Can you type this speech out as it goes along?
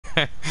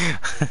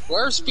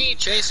Where's being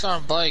chased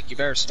on a bike? You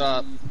better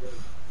stop.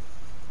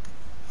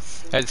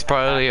 That's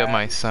probably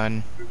my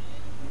son.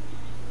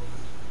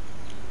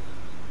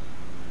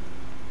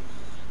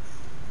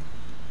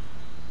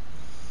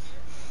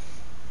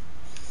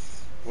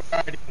 We're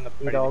already in the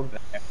party. dog.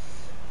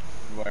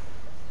 Where?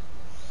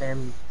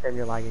 Sam,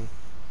 you're lagging.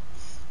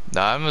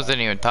 No, I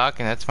wasn't even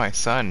talking. That's my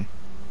son.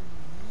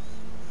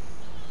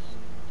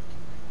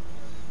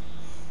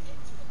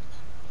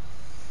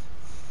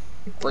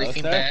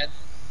 Breaking Hello, Bad.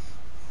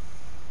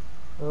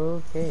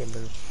 Okay,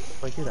 but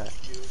why do that?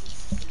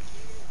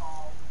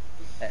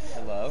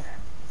 Hello?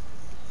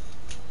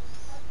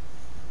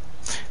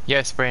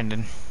 Yes,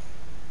 Brandon.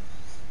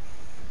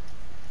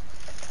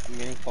 I'm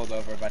getting pulled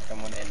over by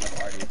someone in the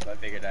party, so I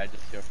figured I'd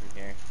just go from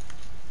here. Is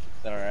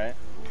that alright?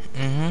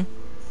 Mm-hmm.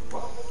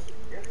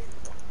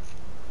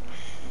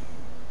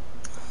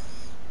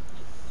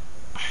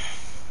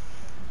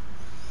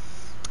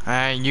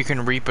 You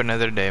can reap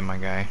another day, my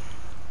guy.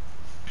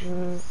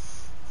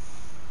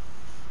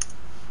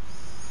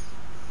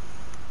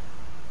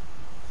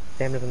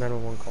 Sam does a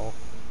 911 call.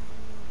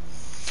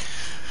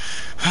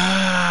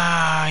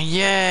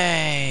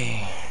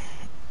 Yay!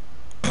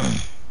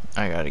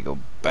 I gotta go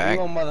back.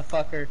 You little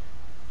motherfucker.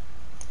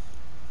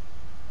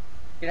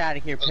 Get out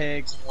of here,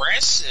 pig.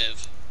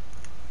 Aggressive.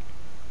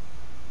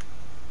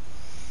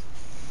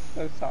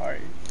 So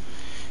sorry.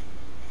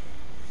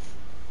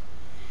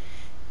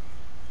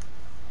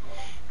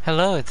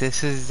 Hello,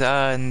 this is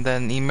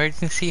the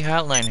emergency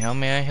hotline. How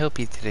may I help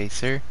you today,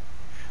 sir?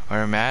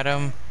 Or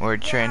madam? Or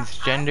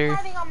transgender? I'm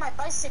riding on my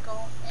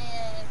bicycle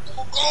and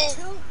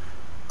two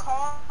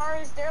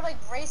cars, they're like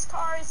race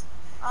cars,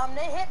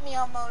 they hit me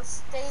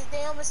almost.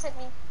 They almost hit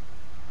me.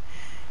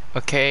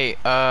 Okay,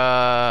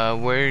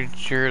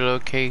 where's your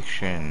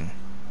location?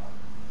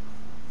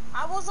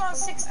 I was on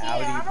 16.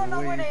 Audi I don't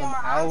know where they boys,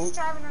 are. I'm I was just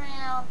driving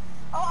around.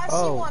 Oh, I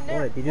see one.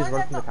 There. What? You just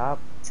run from the top?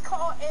 It's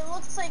called. It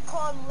looks like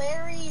called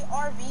Larry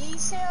RV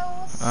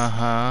Sales.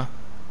 Uh-huh.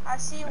 I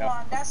see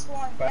one. That's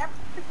one. Yep.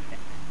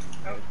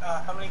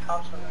 How many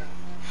cops are there?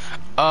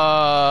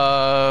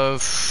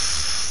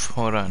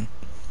 Hold on.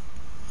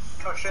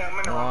 Oh shit, I'm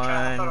in the wrong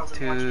channel. I thought I 1, was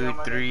in one 2, channel,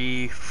 my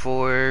 3,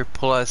 4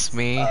 plus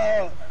me.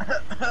 Oh,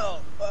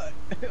 oh, fuck.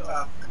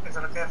 bad. Is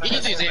it okay if I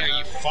Easy there,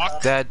 you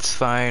fuck. That's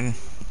fine.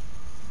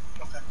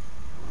 Okay.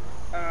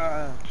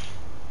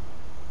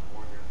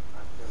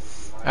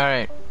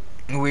 Alright.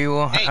 We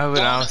will Hey, have an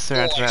Donna, officer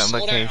at boy, that slow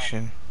down.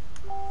 location.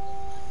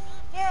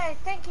 Yay!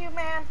 Thank you,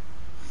 man.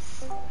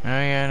 Oh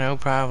yeah, no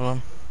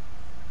problem.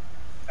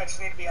 I just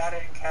need to be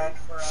added in CAD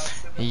for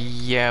super.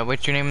 Yeah,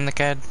 what's your name in the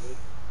CAD?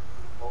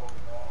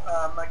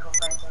 Michael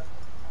Franklin.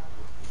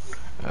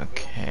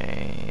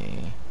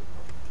 Okay.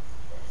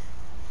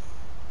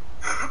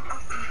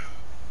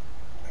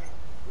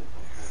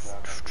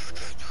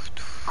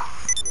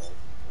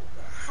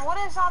 What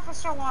does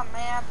officer want,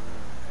 man?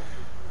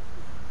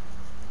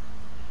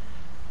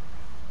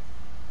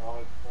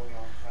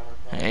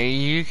 Hey,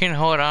 you can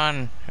hold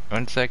on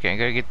 1 second. I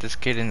gotta get this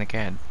kid in the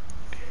CAD.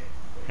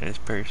 This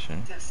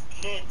person. This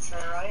kid, sir.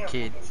 I am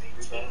Kid.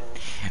 18.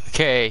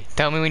 Okay,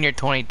 tell me when you're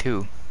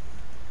 22.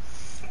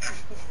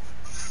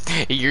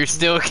 You're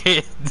still a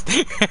kid.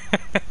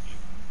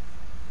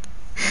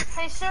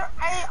 Hey, sir.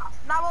 Hey,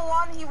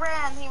 911. He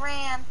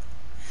ran.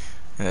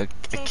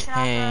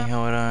 Okay,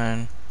 hold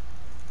on.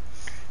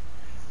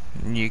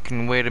 You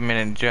can wait a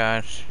minute,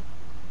 Josh.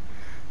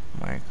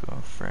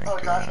 Michael Frank. Oh,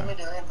 Josh, let me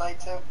do an invite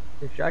too.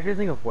 Is Josh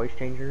using a voice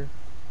changer?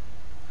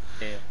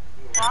 Yeah.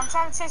 Well, I'm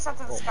trying to say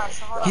something to this guy,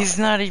 so hold on. He's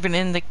not even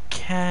in the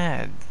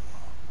CAD.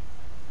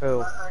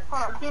 Oh.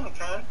 I should be in the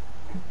CAD.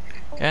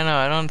 I know,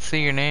 I don't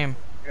see your name.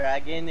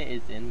 Dragon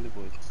is in the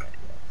voice chat.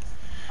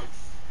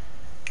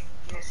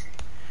 Let me see.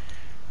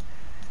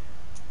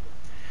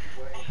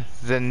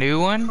 The new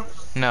one?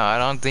 No, I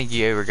don't think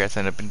you ever got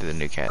sent up into the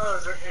new CAD.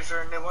 Oh, is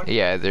there a new one?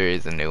 Yeah, there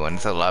is a new one.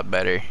 It's a lot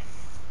better.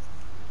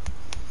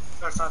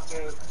 That's not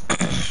the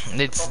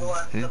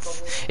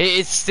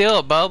It's still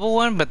a bubble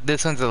one, but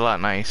this one's a lot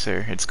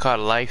nicer. It's called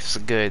Life's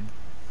Good.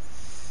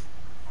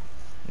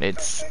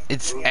 It's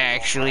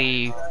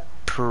actually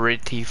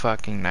pretty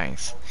fucking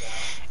nice.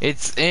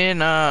 It's in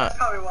That's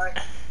probably why.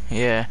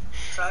 yeah.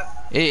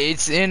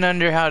 It's in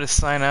under how to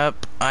sign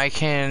up. I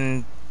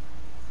can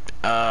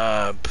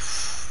hold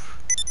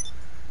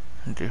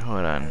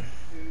on.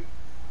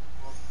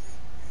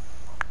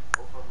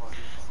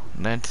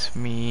 Let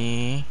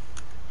me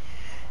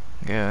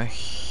go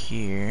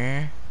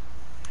here.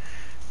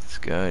 Let's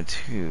go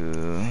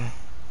to.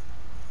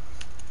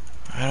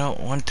 I don't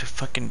want to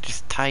fucking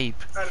just type.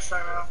 How to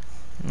sign up.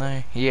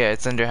 No. Yeah,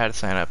 it's under how to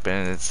sign up,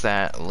 and it's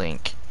that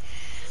link.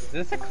 Is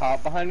this a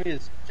cop behind me?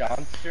 Is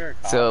John sure a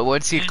cop? So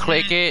once you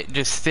click it,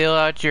 just fill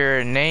out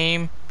your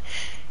name,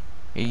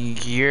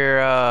 your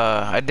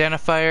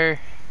identifier,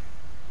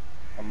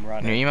 I'm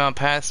running. your email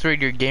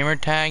password, your gamer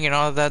tag, and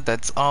all of that.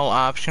 That's all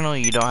optional.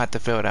 You don't have to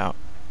fill it out.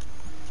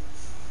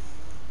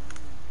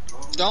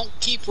 Don't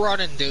keep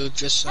running, dude.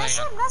 Just saying.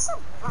 That's a,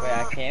 Wait,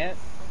 I can't?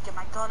 Get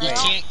my gun You out.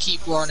 can't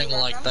keep running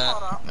like that.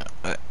 Hold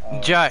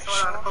up. Josh, So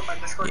I put my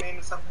Discord name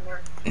and stuff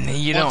in there.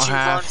 you Once don't you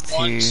have run to.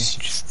 once,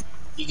 Just,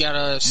 you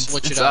gotta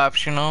switch it's it up.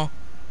 optional.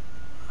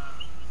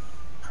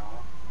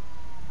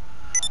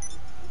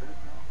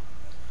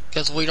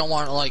 Because we don't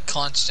want like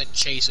constant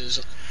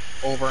chases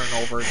over and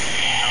over. You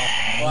know?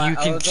 Well, You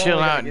I can was chill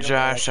only gonna out, get him,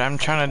 Josh. like, I'm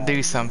trying to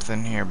do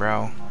something here,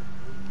 bro.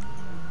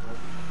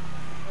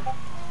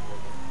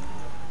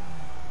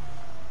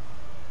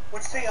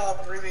 What's the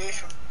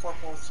abbreviation for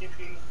Corporal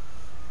CP?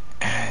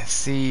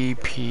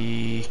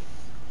 CP.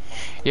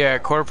 Yeah,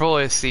 Corporal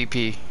is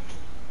CP.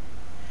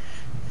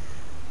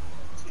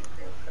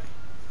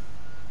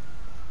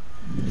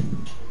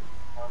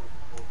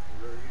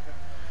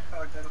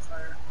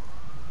 Identifier.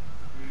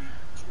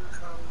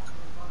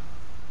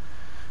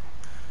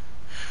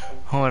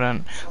 Hold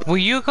on. Will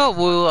you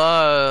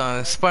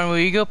go, Spawn, will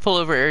you go pull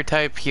over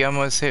Airtype? He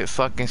almost hit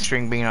fucking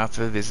String Bean off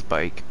of his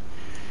bike.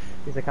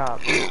 He's a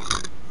cop.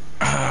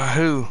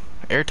 Who?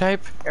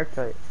 Airtype?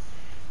 Airtight.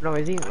 No,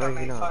 is he? Or is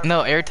he not?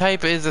 No,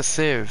 Airtype is a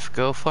Civ.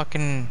 Go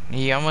fucking,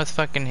 he almost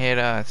fucking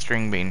hit,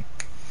 String Bean.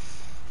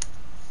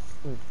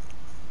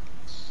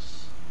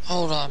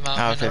 Hold on, man.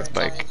 Off his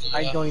bike.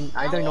 I don't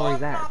know where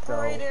he's at, so.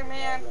 Operator,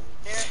 man.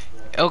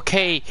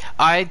 Okay,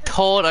 I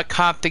told a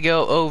cop to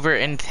go over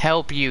and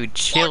help you.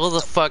 Chill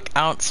the fuck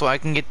out so I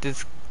can get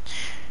this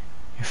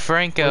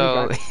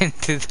Franco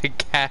into the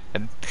cab.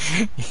 Alright,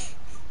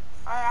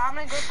 I'm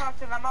gonna go talk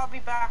to them. I'll be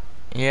back.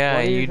 Yeah,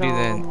 What you is, do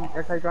that.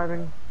 Airtight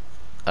driving?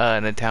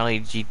 Natalie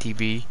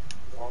GTB.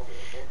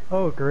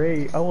 Oh,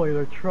 great. Oh,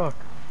 the truck.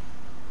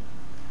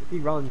 If he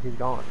runs, he's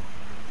gone.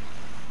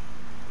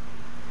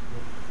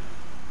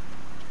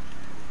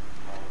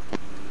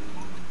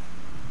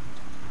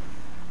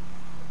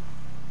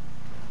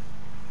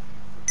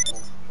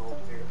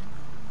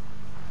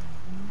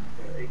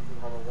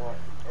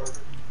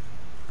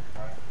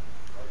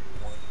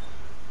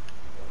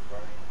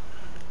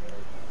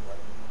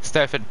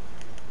 Stefan,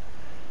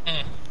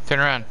 turn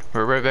around.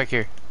 We're right back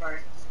here. Right.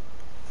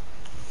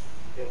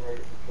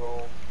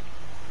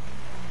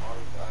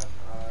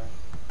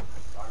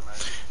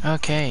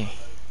 Okay.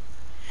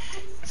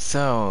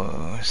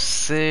 So,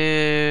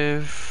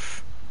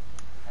 Civ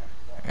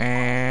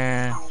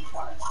and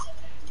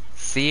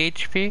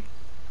CHP?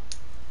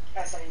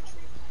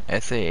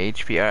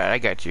 SAHP. Alright, I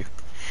got you.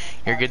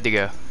 You're good to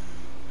go.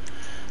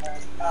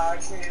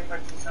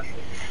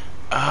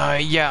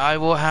 Yeah, I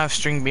will have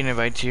String Bean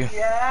invite you.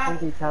 I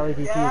think the Tally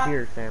DC is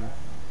here, Sam.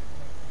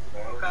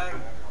 Okay.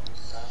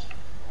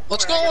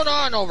 What's going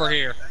on over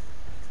here?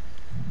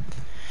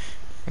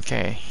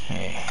 Okay.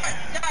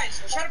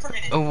 Guys, shut up for a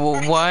minute.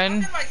 One. I'm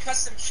in my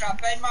custom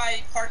shop in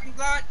my parking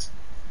lot,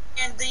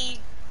 and the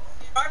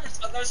drivers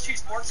of those two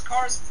sports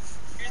cars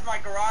used my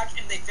garage,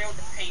 and they failed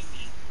to pay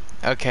me.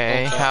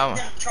 Okay, So how I'm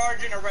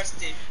charged and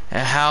arrested.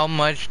 how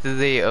much do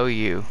they owe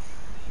you?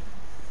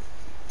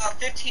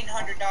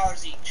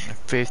 $1,500 each.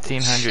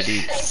 1,500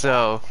 each.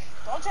 So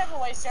Don't drive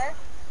away, sir.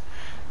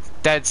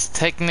 that's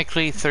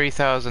technically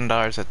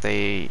 $3,000 that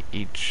they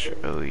each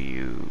owe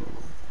you.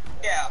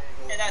 Yeah,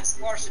 and that's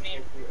larceny.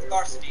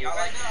 Larceny. I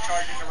like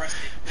charged and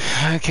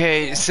arrested.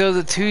 Okay, so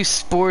the two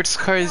sports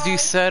cars you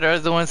said are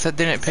the ones that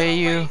didn't pay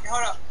you? Wait,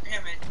 hold up, wait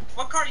a minute.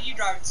 What car are you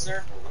driving,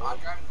 sir? I'm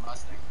driving the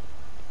Mustang.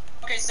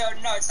 Okay, so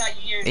no, it's not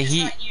you. It's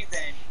not you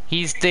then.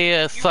 He's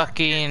the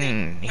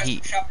fucking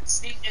It's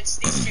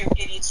these two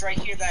idiots right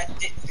here that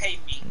didn't pay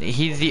me.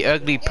 he's the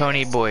ugly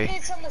pony boy.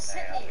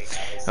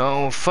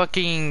 Oh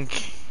fucking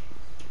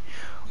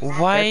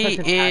why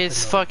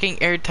is fucking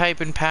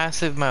Airtype in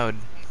passive mode?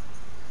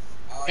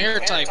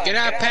 Airtype, get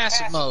out of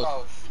passive mode.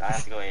 I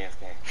have to go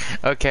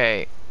AFK.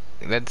 Okay,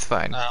 that's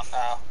fine.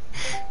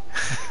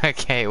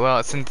 Okay,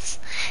 well since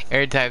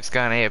Airtype's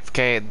gone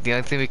AFK, the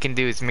only thing we can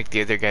do is make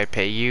the other guy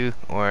pay you,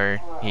 or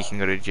he can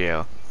go to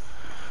jail.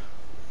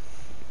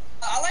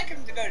 I like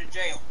him to go to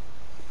jail.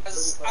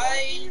 Cause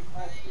I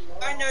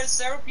noticed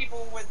several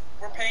people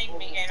were paying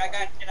me, and I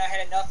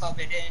had enough of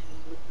it. And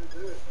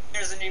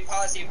there's a new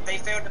policy: if they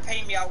fail to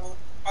pay me, I will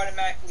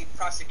automatically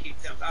prosecute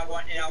them. I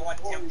want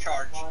them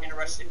charged and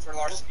arrested for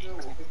larceny.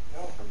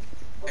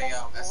 Hey,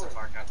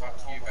 SFR, can I talk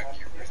to you back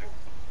here for a second?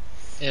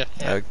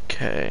 Yeah.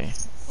 Okay.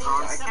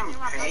 I can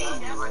pay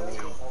you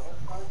anything.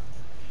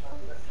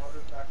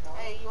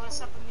 Hey, you wanna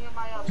step with me on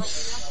my bike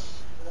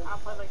again? I'll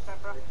play like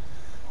that, bro.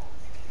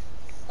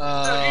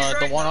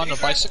 The one on the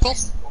bicycle?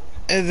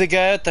 The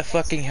guy with the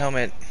fucking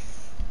helmet.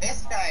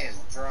 This guy is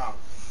drunk.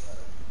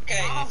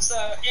 Okay,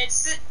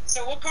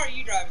 so what car are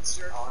you driving,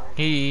 sir?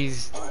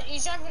 He's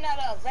He's driving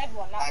that red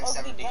one, that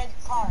ugly 570. red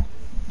car.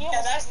 He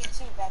almost that's- hit me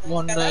too, brother.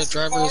 One of Yeah, the that's the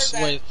car drivers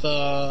that-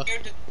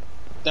 with,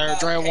 they're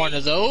driving one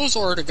of those,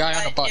 or the guy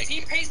on the If bike?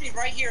 he pays me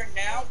right here and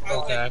now,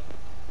 Okay.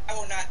 I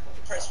will not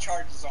press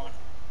charges on him.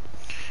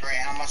 Alright,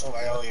 how much do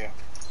I owe you?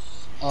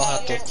 I'll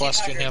have to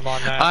question him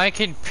on that. I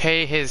can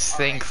pay his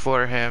thing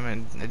for him,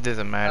 and it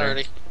doesn't matter.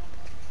 Alrighty.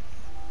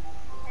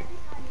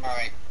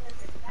 Alright.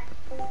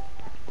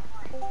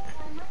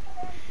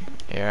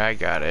 Here, I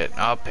got it.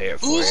 I'll pay it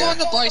for Who's you. on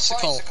the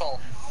bicycle?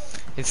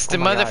 It's the Oh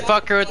my God.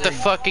 motherfucker with the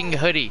fucking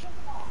hoodie.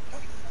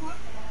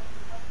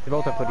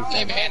 both are pretty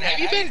Hey sad. man, have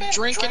you been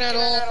drinking at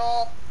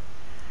all?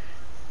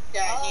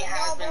 Yeah, he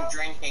has been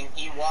drinking.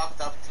 He walked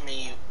up to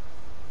me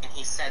and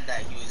he said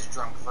that he was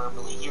drunk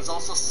verbally. He was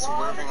also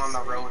swerving on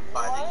the road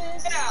by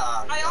the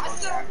I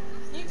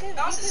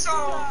also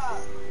saw.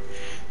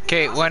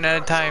 Okay, one at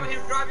a I time. saw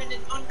him driving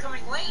in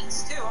oncoming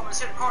lanes too.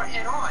 Almost hit a car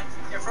head on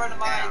in front of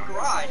my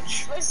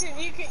garage. Listen,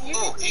 you can.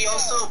 Oh, he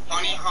also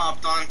bunny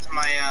hopped onto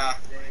my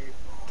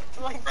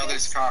like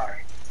brother's this,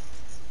 car.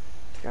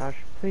 Josh,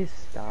 please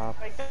stop.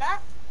 like that.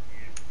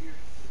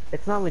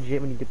 It's not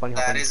legit when you do bunny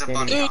hop. That and is a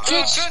standing- bunny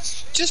Dude, hop.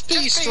 just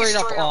be straight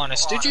up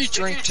honest. Did you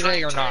drink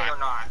today or not?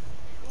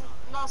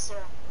 No, sir.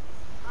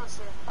 No,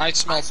 sir. I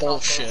smell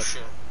bullshit.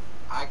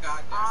 I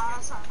got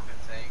Sorry.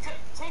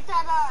 Take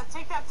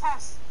that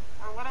test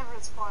or whatever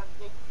it's called.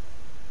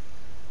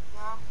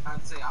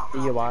 I'd say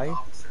I'm DUI?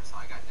 officer, so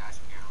I got dash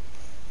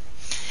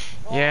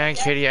cam. Yeah,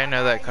 Kitty, I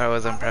know that car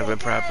was on private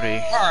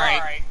property.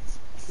 Alright.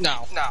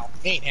 No.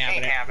 Ain't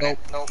having it.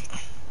 Nope.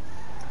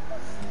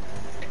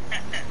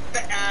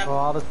 Well,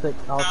 I'll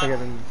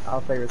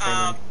figure it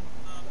out.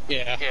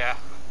 Yeah.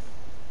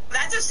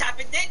 That just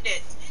happened, didn't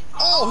it?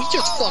 Oh, he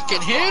just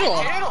fucking hit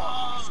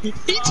him.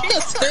 He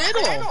just hit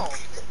him.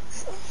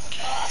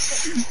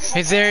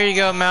 Hey, there you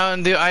go,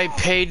 Mountain Dew. I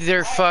paid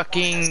their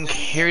fucking.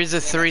 Here's a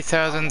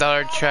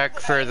 $3,000 check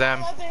for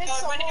them.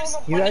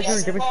 You guys are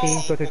in different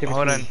teams, go to different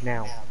Hold on. teams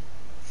now.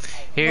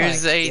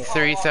 Here's a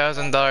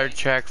 $3,000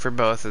 check for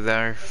both of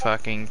their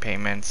fucking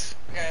payments.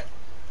 Okay.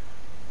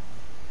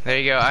 There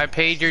you go. I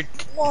paid your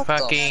What the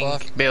fucking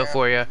fuck? bill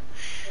for you.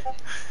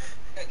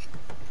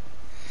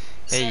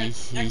 So, Hey.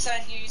 next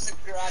time you use the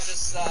garage,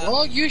 just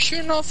Well, you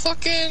shouldn't have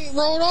fucking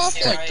rode off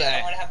yeah, like right, I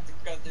don't want that. to have to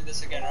go through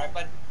this again, right?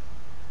 But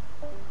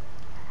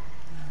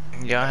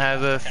Y'all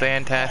have a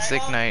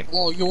fantastic night.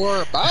 Well, you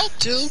were about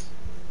to.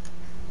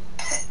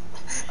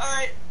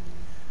 alright.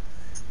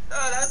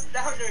 Oh,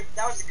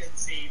 that was a good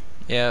scene.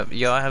 Yep,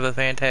 y'all have a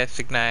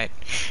fantastic night.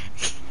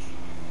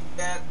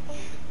 Yeah.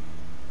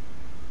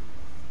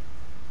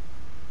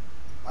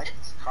 Like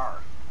this car.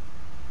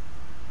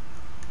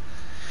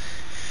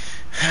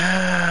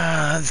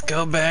 Let's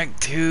go back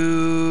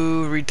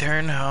to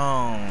return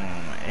home.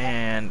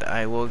 And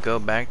I will go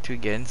back to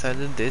get inside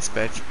the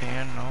dispatch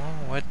panel.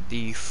 What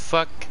the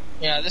fuck?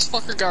 Yeah, this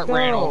fucker got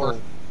ran over.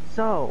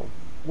 So,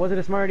 was it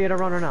a smart idea to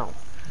run or no?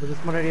 Was it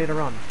a smart idea to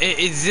run?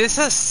 Is this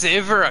a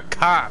civ or a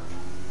cop?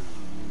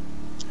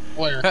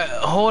 Where?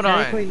 Hold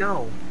Technically, on.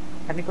 no.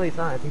 Technically, it's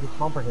not. I think it's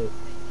bumper hit.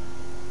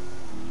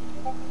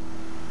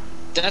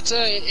 That's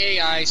a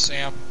AI,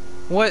 Sam.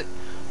 What?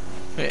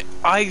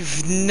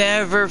 I've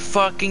never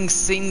fucking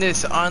seen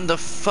this on the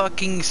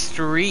fucking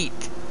street.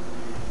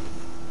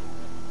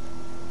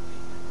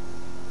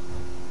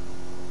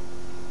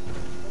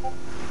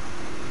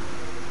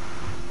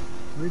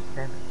 Where's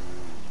Sam?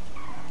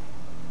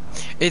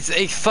 It's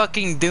a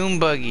fucking doom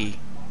buggy.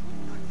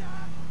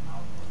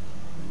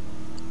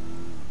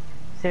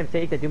 Sam,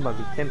 take the doom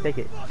buggy. Sam, take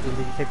it. Did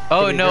you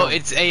Oh take it no, down?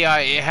 it's AI.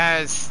 It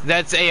has.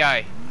 That's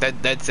AI.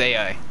 That's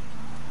AI.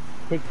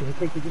 Take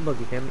the doom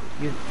buggy, Sam.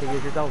 Use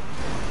it yourself.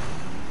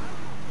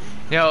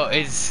 No,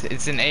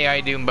 it's an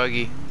AI doom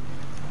buggy.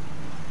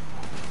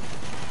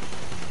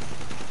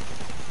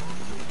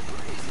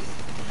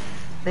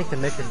 Take the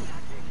mission.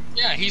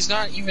 Yeah, he's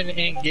not even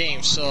in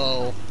game,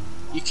 so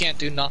you can't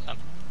do nothing.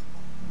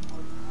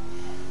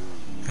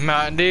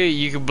 Mountain Dew,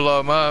 you can blow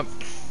him up.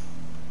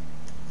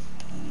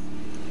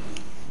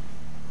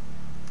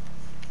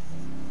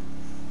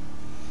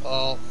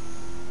 Oh.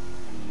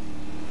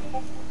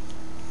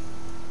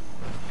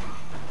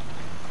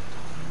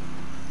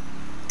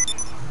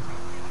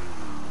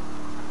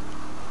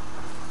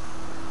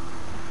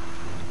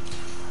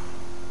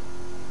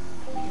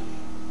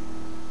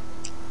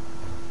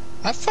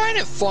 I find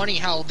it funny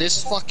how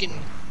this fucking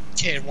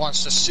kid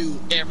wants to sue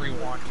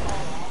everyone.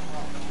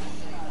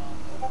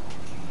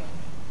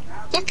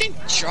 Fucking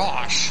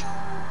Josh.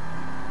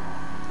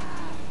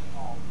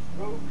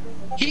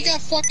 He got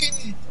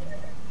fucking...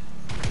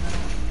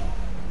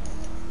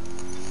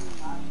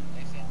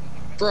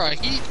 Bruh,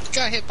 he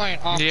got hit by an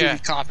off-duty Yeah.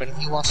 cop and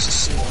he wants to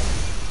sue him.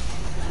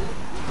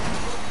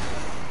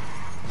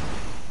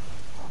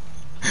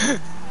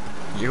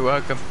 You're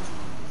welcome.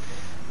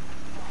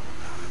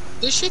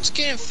 This shit's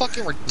getting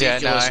fucking Yeah,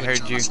 ridiculous. no, I with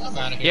heard you. Josh. I'm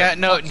outta here. Yeah,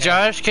 no, Fuck him.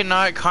 Josh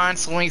cannot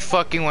constantly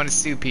fucking want to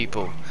sue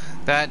people.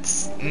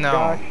 That's no.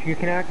 Josh, you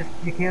cannot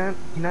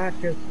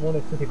just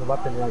want to sue people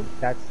left and right.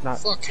 That's not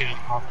Fuck him.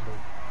 possible.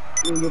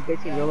 You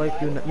basically your life,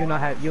 you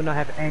not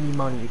have any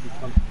money if you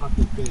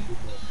constantly suing people.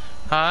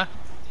 Huh?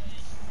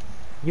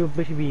 You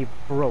basically be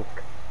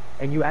broke,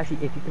 and you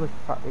actually, if you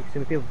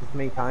sue people this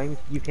many times,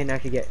 you can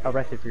actually get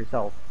arrested for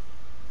yourself.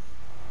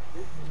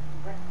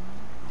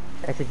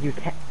 I said you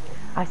can.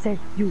 I said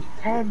you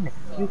can,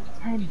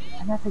 and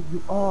I said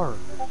you are.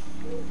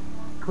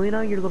 Clean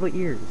out your little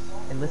ears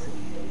and listen.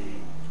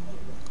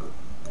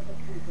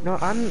 No,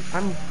 I'm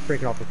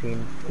breaking off the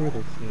scene. Screw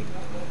this scene.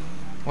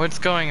 What's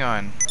going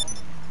on?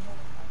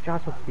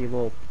 Josh wants to be a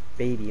little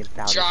baby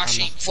about it. Josh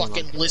I'm ain't not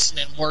fucking like it.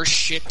 listening worse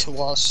shit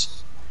to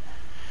us.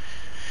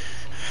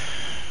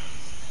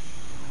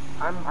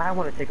 I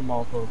want to take them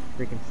all to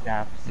freaking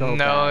staff so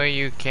No, bad.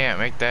 you can't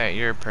make that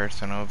your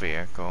personal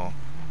vehicle.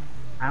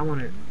 I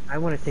want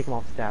to take them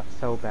all staff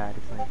so bad.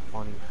 It's not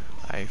funny.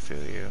 I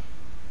feel you.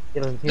 He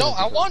No, doesn't I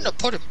deserve wanted to it.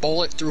 put a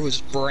bullet through his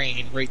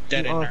brain right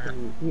then and there.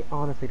 He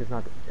honestly does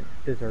not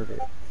deserve it.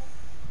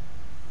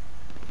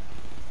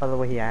 By the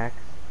way he acts.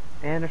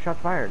 And a shot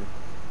fired.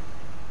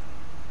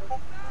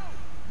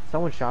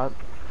 Someone shot.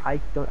 I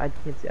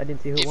can't see. I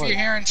didn't see who it If was. you're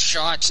hearing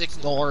shots,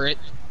 ignore it.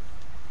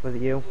 Was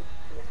it you?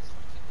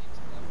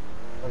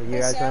 Was it you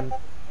guys then?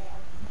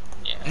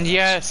 Yeah.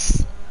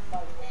 Yes.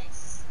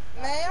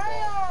 May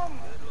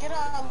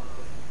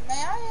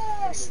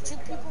I shoot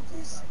people,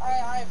 please? I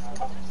have a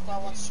couple people I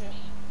want to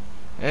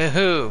shoot.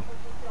 Who?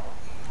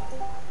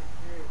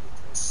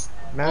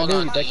 Man, Hold dude,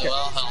 on, that Leo,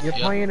 I'll help you're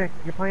you.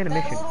 playing a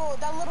mission.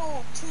 That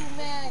little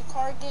 2-man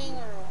car gang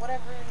or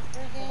whatever,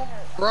 3 gang or...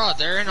 Bruh,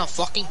 they're in a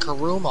fucking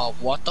Karuma.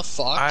 What the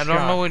fuck? I don't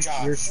know what.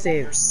 You're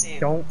safe.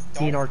 Don't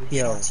be an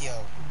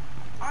RTO.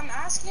 I'm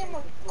asking him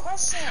a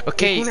question.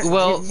 Okay, If you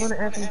well. wanna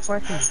ask him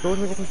questions, go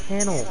to a different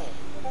channel.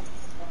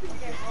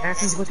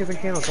 Ask him to go to a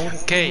different channel. Don't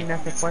Okay,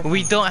 ask him questions.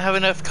 we don't have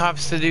enough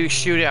cops to do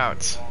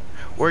shootouts.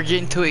 We're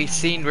getting to a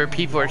scene where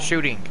people are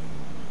shooting.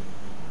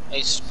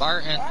 Hey,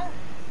 Spartan.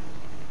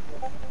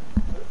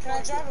 Can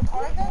I drive a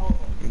car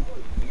then?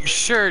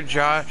 Sure,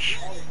 Josh.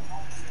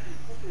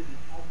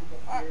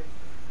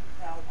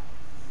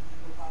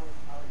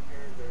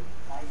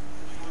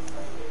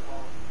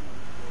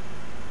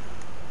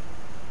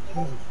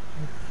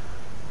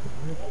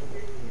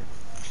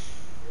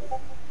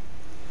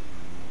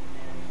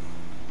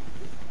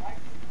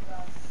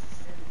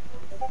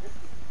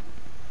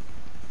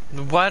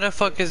 Why the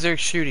fuck is there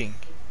shooting?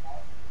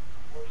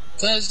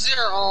 Because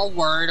they're all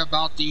worried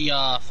about the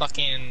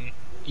fucking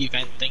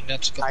event thing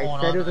that's going on.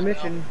 I said it was a right now.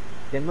 mission.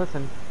 Didn't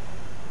listen.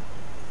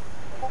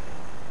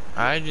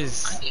 I I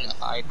just. need to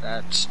hide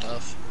that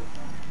stuff.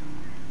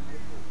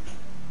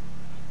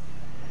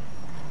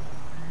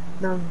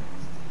 No.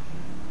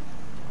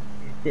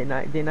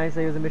 Didn't I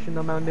say it was a mission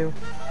though, Mountain Dew?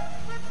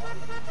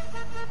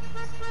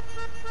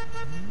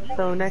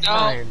 So next No.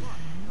 time.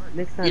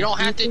 You don't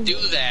have to do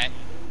that.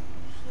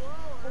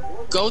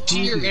 Go to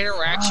your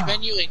interaction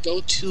menu and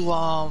go to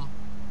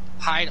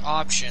hide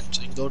options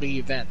and go to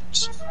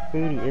events.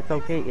 Katie, it's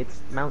okay. It's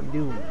Mountain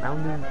Dew.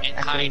 Mountain Dew And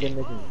hide activated it.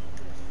 mission.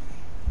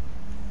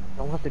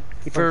 Don't have to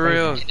keep For on saying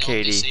real. it. And it'll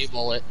Katie.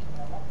 disable it.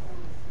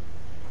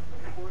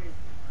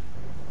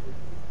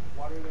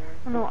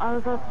 No, I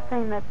was also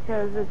saying that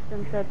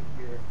Resistance said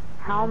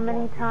how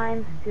many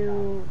times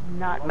to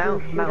not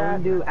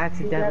Mountain Dew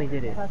accidentally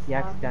did it. He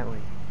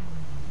accidentally.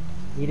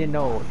 He didn't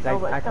know. Oh,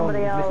 but I told him somebody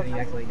he was else- missing. He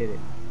accidentally did it.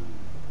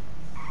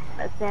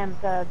 Sam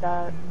said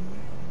that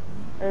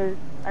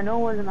I know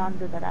it wasn't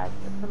Andre that asked,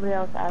 but somebody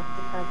else asked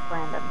because it's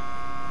random.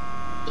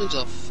 There's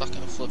a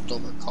fucking flipped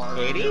over car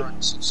right 80? there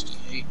on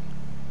 68.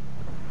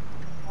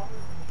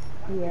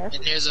 Yes.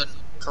 And there's a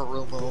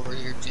Karuma over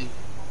here too.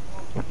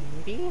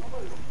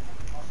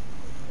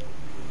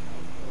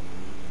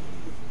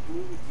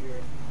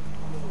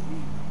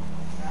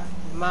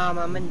 Mom,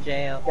 I'm in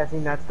jail.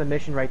 Guessing that's the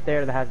mission right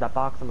there that has that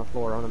box on the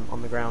floor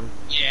on the ground.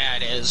 Yeah,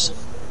 it is.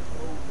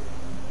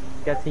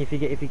 Guessing if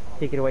you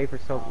take it away for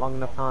so long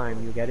enough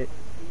time, you get it.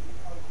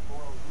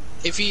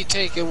 If you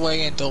take it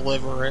away and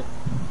deliver it,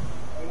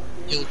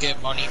 you'll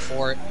get money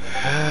for it.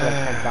 Like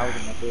 10,000.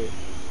 That's it.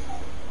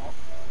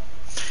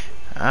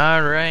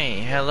 Alright,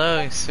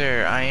 hello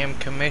sir. I am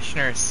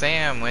Commissioner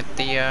Sam with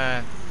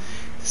the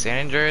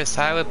San Andreas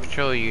Highway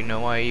Patrol. You know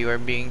why you are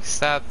being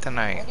stopped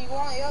tonight. What do you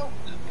want, yo?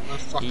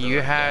 Motherfucker You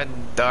right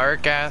had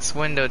dark ass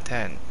window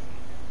tint.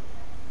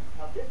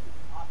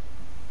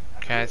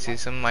 Can I see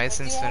some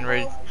license and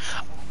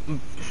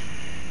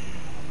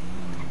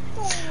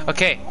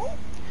Okay,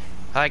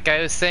 like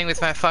I was saying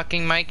with my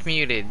fucking mic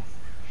muted.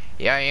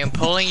 Yeah, I am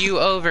pulling you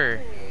over.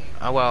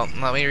 Oh, well,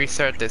 let me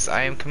restart this.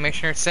 I am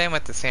Commissioner Sam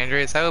with the San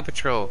Andreas Highway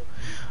Patrol.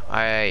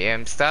 I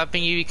am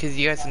stopping you because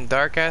you got some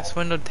dark ass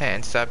window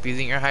tint. Stop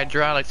using your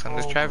hydraulics on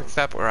this traffic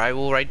stop or I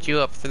will write you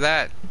up for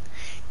that.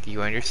 Do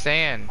you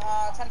understand?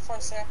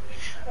 10-4, sir.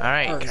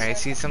 Alright, can I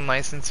see some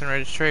license and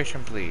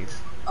registration, please?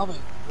 I'll be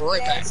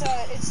right Yeah,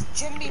 back. it's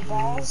Jimmy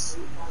Balls.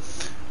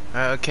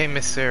 Okay,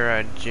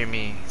 Mr.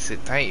 Jimmy,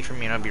 sit tight for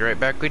me and I'll be right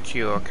back with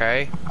you,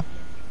 okay?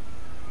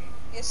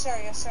 Yes, sir,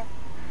 yes, sir.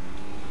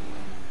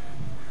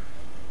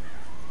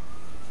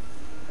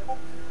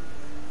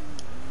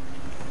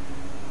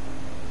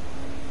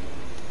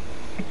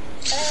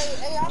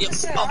 Hey, Yep,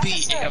 officer, I'll be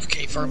officer,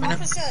 AFK for a minute.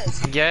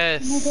 officer.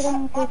 Yes.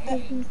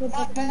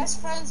 My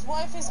best friend's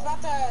wife is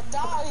about to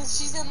die.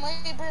 She's in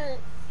labor.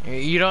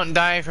 You don't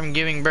die from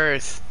giving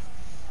birth.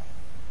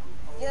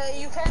 Yeah,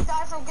 you can't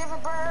die from giving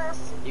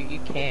birth. You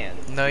can.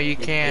 No, you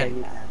Yeah, can't.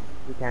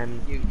 you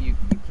can. You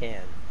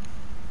can.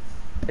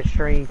 The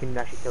strain can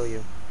actually kill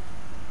you.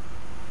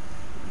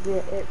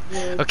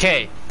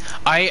 Okay,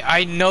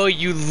 I know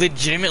you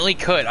legitimately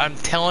could. I'm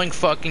telling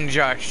fucking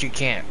Josh you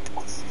can't.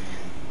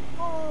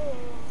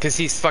 Cause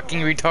he's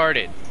fucking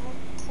retarded.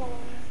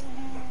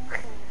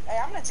 Hey,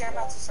 I'm gonna jam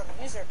out to some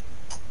music.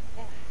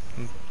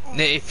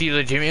 if you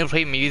legitimately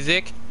play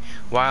music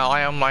while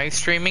I am live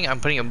streaming, I'm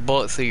putting a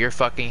bullet through your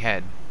fucking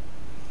head.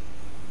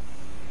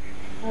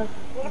 What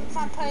if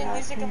I'm playing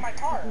music in my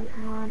car?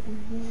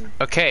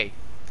 Okay,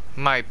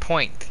 my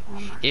point.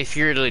 If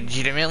you're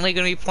legitimately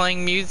gonna be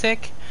playing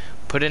music,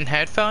 put in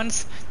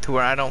headphones to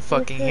where I don't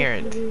fucking hear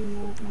it.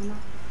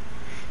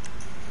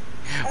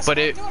 That's But what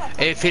I'm doing. I'm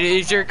putting if it in my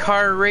is your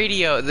car. car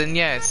radio, then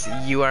yes,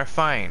 you are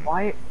fine.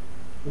 Why?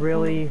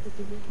 Really?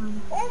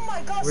 Oh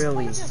my gosh, Really?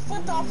 someone just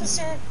flipped,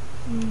 officer.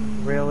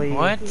 Really?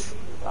 What?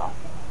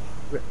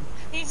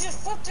 He just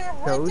flipped her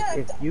right Ghost, there.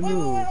 if you Wait,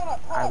 move, hold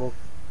up, hold I up. will.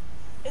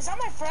 Is that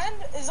my friend?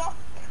 Is that...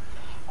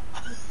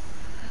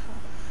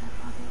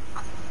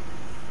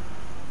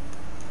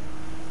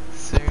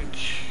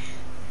 Search.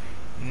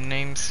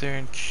 Name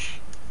search.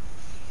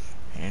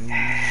 And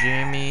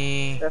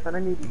Jimmy. Stefan, I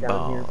need you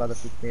down here by the Balls.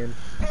 food stand.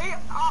 Hey,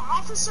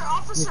 officer, You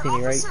officer, see me,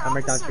 right? officer, I'm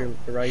right down officer. to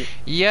your right.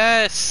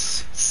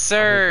 Yes,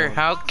 sir. down.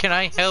 How can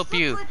I help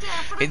you? Right there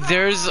in front of If the-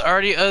 there's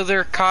already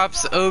other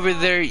cops over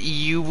there,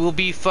 you will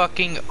be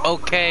fucking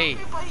okay.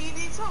 But he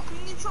needs help,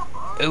 he needs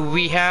help.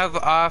 We have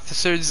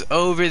officers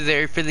over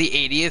there for the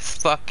 80th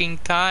fucking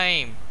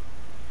time.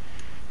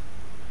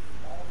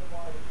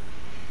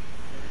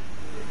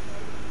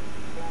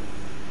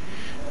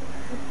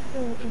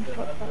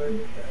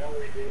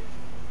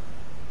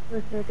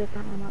 Was there a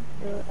different one up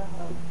there?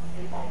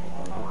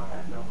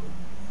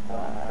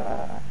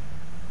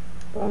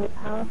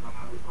 How?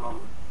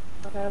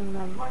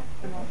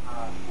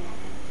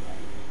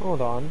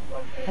 Hold on.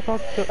 I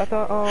thought,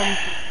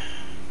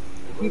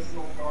 he's...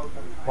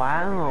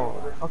 Wow.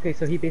 Okay,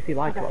 so he basically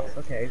lied to us.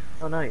 Okay.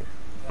 Oh, nice.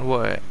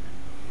 What?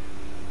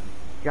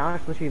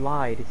 Josh literally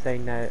lied,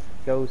 saying that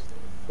Ghost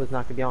was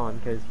not gonna be on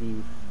because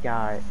he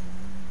got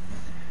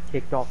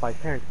kicked off by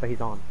his parents, but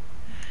he's on.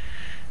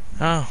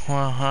 Oh,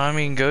 well, I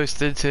mean, Ghost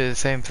did say the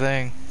same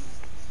thing.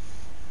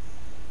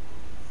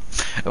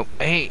 Oh,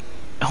 hey,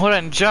 hold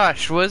on,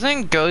 Josh,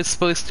 wasn't Ghost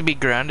supposed to be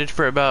grounded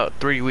for about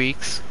 3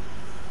 weeks?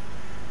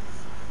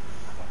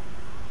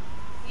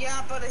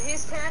 Yeah, but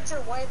his parents are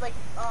white, like,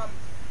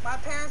 my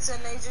parents,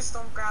 and they just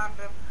don't ground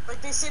him.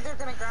 Like, they say they're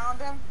gonna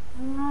ground him,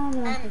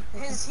 and he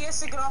has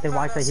to get off Then the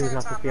why say he was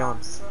not supposed to be on?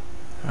 Hold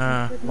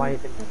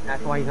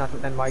That's why he's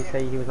not. Then why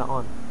say he was not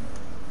on?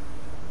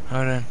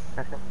 on.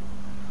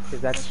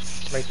 Because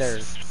that's right there.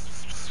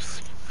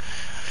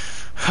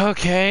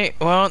 Okay,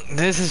 well,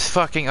 this is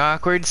fucking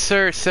awkward,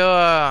 sir, so,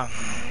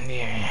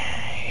 yeah.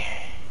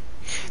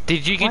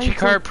 Did you get Why your is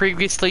car it-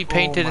 previously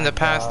painted in my the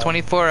past God.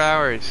 24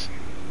 hours?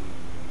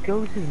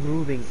 Ghost is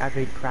moving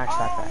after he crashed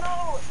that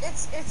Oh,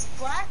 fast. no, it's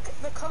black,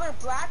 the color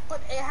black, but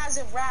it has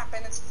a wrap,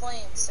 and it's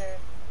flames, sir.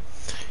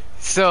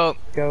 So,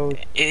 Ghost.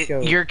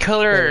 your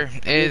color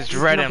Ghost. is You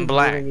red should not and be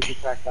black. moving if you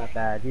crash that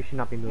bad. You should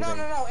not be moving.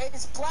 No,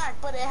 it's black,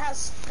 but it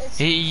has,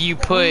 it's... You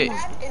the put,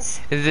 black is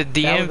the That was a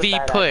DMV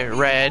bad put idea.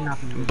 red,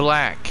 Not moving.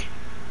 black.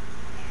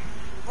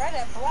 red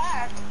and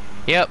black.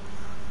 Yep.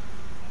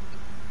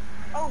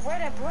 Oh,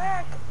 red and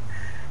black.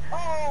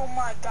 Oh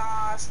my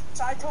gosh.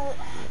 So I told...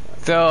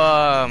 So,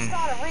 I just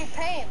gotta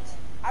repaint.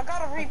 I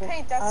gotta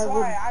repaint, that's I will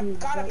why. I be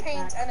gotta right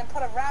paint back. and then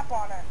put a wrap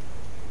on it.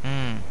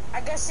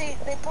 I guess they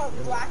put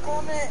black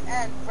on it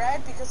and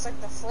red because, like,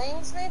 the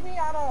flames, maybe?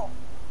 I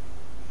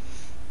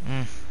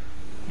don't...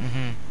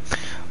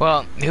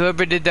 Well,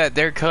 whoever did that,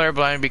 they're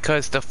colorblind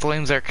because the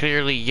flames are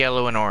clearly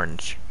yellow and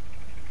orange.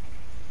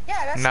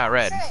 Yeah, that's Not what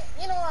red. I'm saying.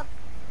 You know what?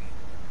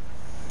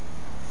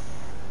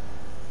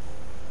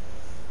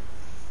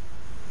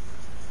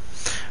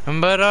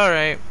 But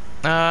alright.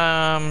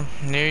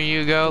 There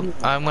you go.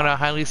 I'm gonna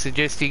highly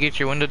suggest you get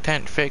your window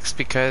tint fixed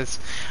because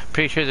I'm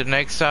pretty sure the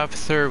next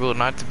officer will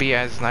not be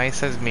as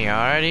nice as me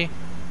already.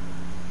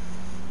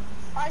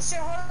 Alright, sir,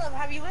 hold up.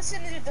 Have you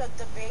listened to the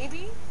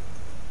Baby?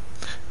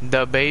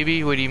 The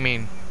baby? What do you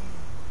mean?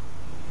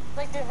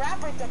 Like the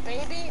rapper, the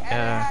Baby, and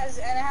Yeah. it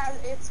has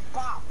it's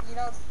bop, you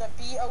know, the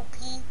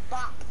B-O-P,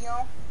 bop, you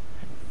know?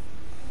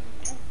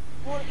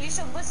 Well, you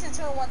should listen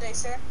to it one day,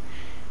 sir.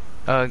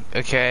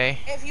 Okay.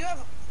 If you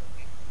have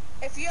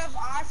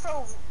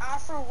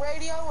Afro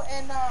radio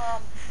in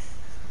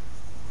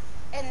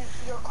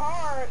your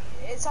car,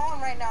 it's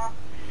on right now.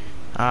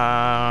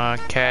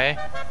 Okay.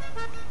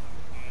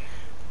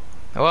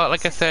 Well,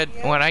 like I said,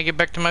 when I get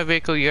back to my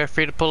vehicle, you're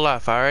free to pull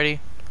off, alrighty?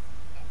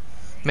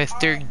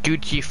 Mr.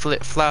 Gucci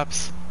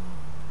flip-flops.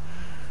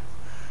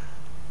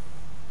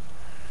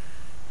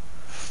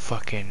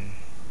 Fucking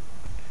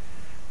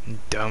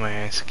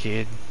dumbass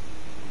kid.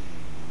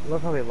 I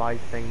love how they lied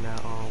saying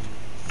that,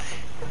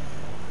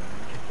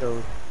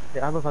 Ghost.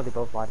 I love how they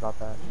both lied about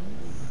that.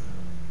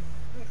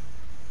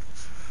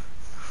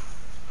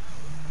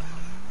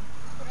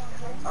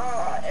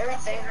 Oh,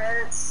 everything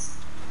hurts.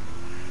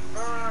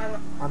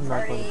 I'm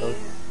not going to Ghost.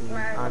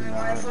 I'm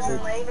wife was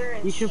in labor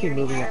and he should she be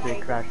already moving had after he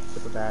labor. crashed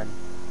super bad.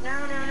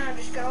 No,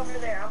 just go over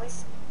there. I'll be...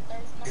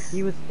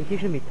 He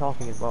shouldn't be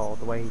talking as well,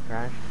 the way he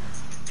crashed.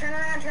 Turn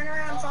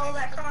around, follow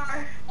that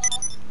car.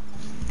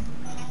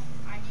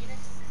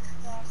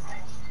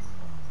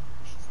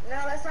 No,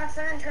 that's my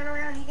friend. Turn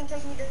around. He can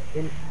take me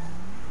to...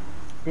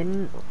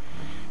 Didn't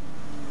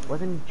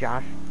Wasn't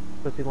Josh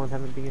supposed to be the one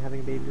having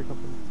a baby or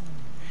something?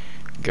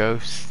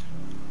 Ghost.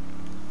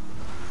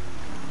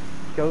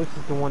 Ghost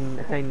is the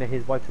one saying that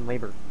his wife's in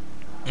labor.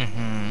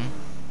 Mm-hmm.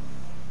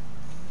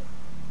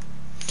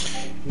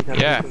 He's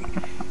having Yeah. a baby.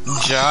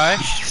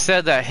 Josh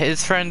said that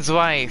his friend's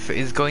wife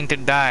is going to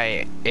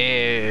die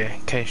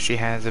because she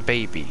has a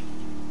baby.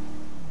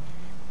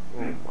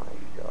 Oh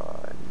my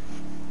god.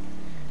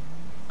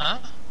 Huh?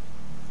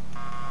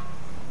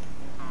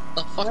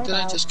 The fuck did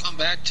I just come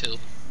back to?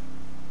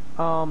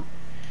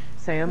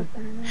 Sam,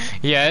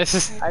 Yeah, this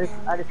is... I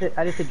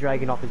just hit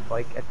Dragon off his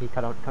bike as he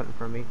cut in front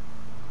of me.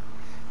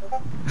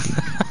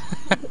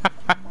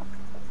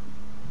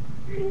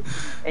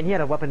 And he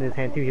had a weapon in his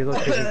hand too. He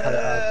looked like he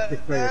cut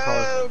destroy your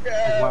car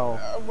as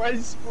well. My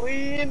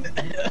spleen.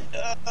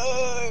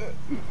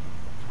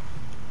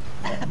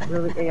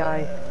 Really,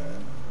 AI?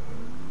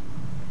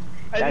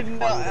 I That's did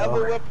not funny, have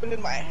though. a weapon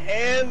in my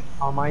hand.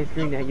 On my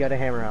screen, you got a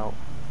hammer out.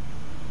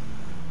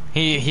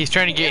 He's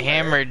trying to get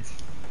hammered.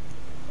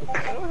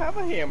 I don't have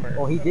a hammer.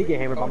 Oh, he did get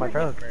hammered by my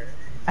truck.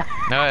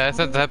 No, that's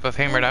not the type of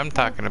hammered I'm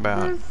talking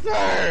about.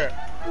 Sir,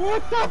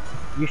 what the?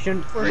 You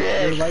shouldn't.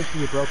 Your life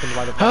can be broken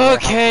by the.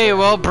 Okay,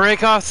 well,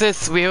 break off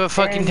this. We have a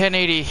fucking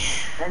 1080.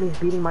 And he's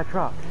beating my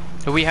truck.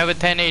 We have a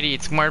 1080.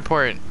 It's more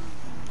important.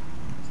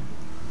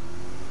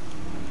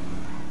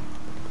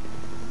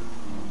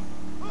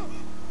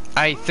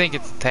 I think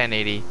it's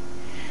 1080.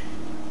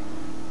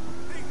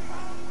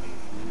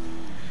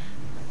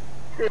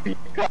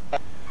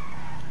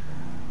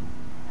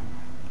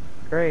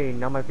 Great,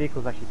 now my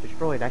vehicle's actually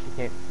destroyed. I actually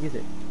can't use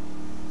it.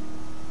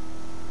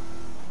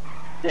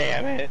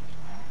 Damn it.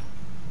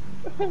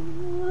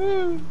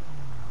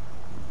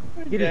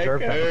 You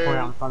deserve that for pouring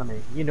out in front of me.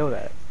 You know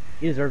that.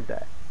 You deserve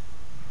that.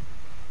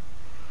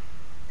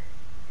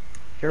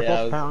 Your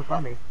fault for pouring out in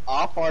front of me.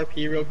 Off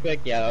RP real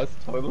quick. Yeah, that was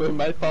totally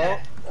my fault.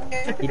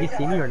 Did you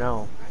see me or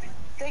no?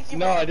 Thank you.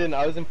 No, I didn't.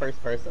 I was in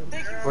first person.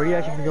 Where are you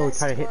actually gonna go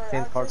try to hit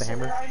Sam's car with the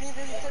hammer?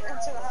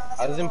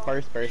 I was in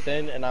first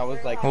person, and I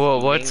was like. Whoa,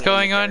 what's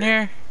going on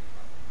here?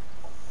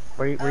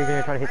 Where are you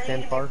gonna try to hit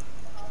Sam's car?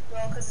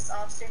 Well, because this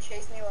officer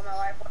chased me while my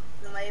wife was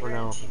in labor Oh,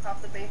 no. and she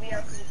popped the baby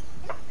out.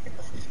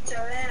 So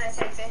then I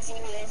started facing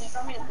him and he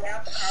told me to get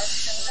out the car for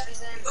some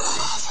reason. And then he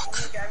told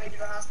me to drive me to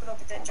the hospital,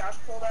 but then Josh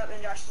pulled up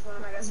and Josh is one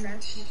of my best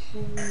friends.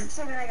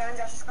 So then I got in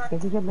Josh's car.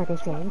 This is your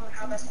best friend.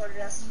 How best ordered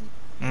us.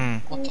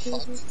 What the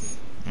fuck?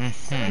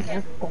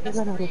 This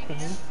is another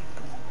friend.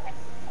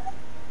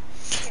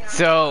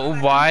 So,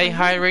 why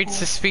high rates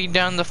the speed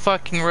down the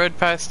fucking road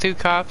past 2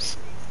 cops?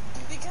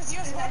 Because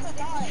you're about to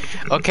die.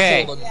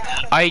 Okay,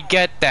 I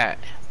get that.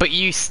 But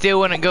you still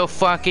wanna go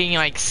fucking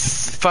like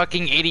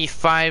fucking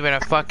 85 and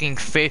a fucking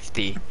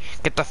 50.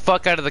 Get the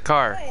fuck out of the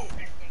car.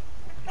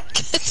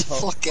 Get the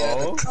fuck out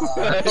of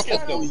the car.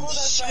 Holy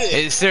shit.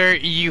 Is there,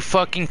 you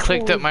fucking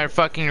clicked up my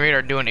fucking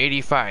radar doing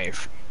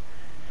 85.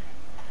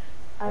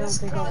 I don't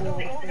think I'll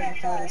be able to stay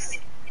inside.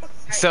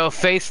 So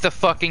face the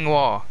fucking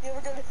wall. You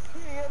ever gonna.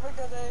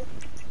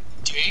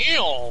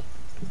 Damn.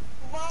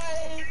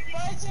 Bye,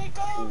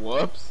 Jacob.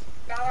 Whoops.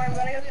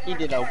 He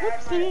did a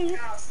whoopsie.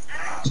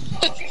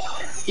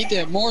 He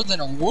did more than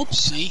a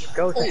whoopsie.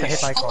 Go Holy to hit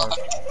my car.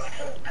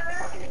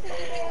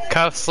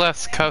 Cuffs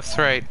left, cuffs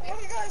right. What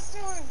are you guys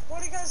doing?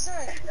 What are you guys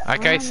doing?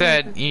 Like I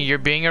said, you're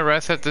being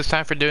arrested this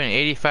time for doing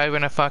 85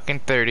 and a fucking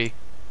 30.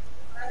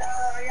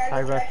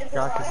 I arrest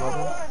Josh as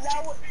well.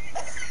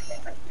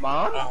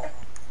 Mom?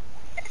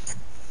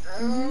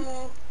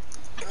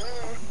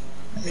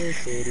 Hey,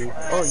 Katie.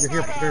 Oh, you're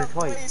here for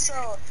twice. So,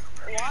 why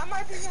am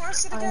I being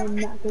arrested I'm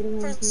again? not getting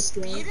For on GTA.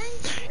 speeding?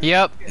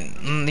 Yep,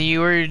 you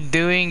were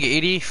doing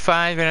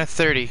 85 and a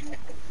 30.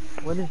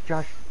 What is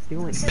Josh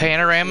doing?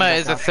 Panorama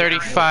is a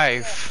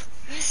 35.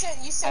 You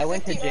said I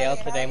went to 50 jail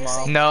earlier, today, now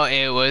Mom. you're No,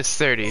 it was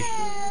 30. saying,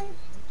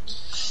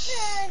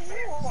 Man,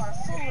 you are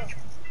full of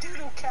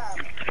doodle cap.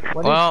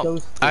 What is Well,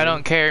 Ghost I doing?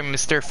 don't care,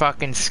 Mr.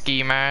 fucking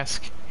ski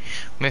mask.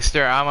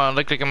 Mr. I'm gonna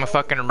look like I'm gonna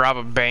fucking rob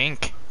a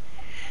bank.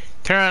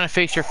 Turn around and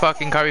face your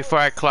fucking car before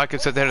I clock you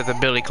at the head of the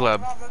Billy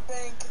Club. Rob a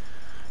bank.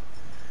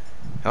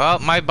 Well,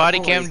 my body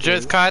cam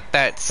just caught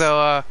that,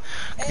 so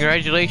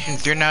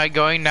congratulations, you're now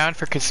going down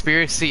for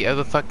conspiracy of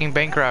a fucking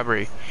bank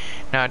robbery.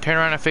 Now turn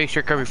around and face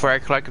your car before I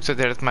clock you at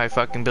the head of my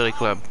fucking Billy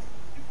Club.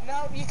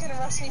 No, you can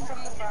arrest me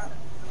from the front.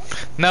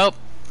 Nope,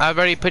 I've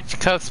already put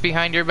cuffs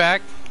behind your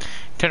back.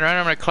 Turn around,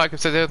 I'm gonna clock you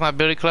at the head of my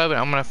Billy Club, and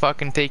I'm gonna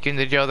fucking take you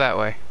into jail that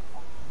way.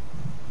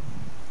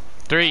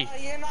 3,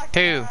 You're not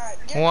 2,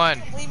 gonna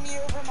 1. lead me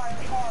over my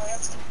car.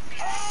 That's...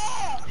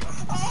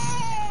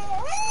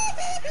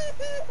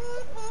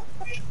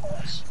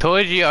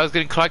 Told you I was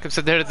gonna clock up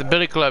at the head of the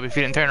Billy Club if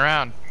you didn't turn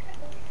around.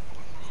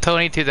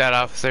 Tony to that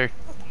officer.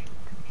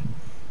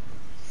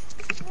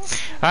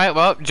 Alright,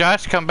 well,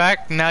 Josh, come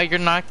back. Now you're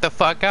knocked the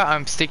fuck out.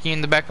 I'm sticking you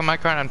in the back of my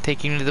car and I'm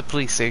taking you to the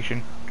police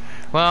station.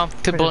 Well,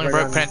 to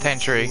Bolingbroke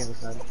Penitentiary.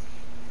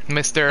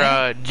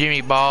 Mr.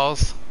 Jimmy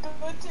Balls.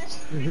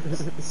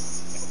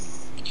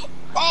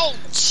 Oh,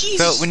 Jesus.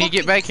 So, when you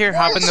get back here,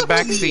 hop in the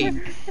back seat.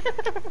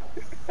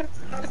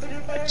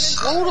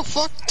 Slow the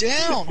fuck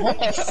down!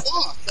 Holy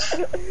fuck!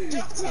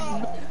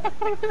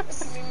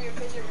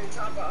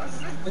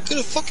 I could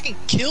have fucking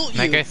killed you!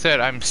 Like I said,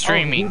 I'm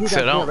streaming,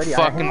 so don't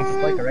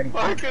fucking.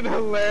 Fucking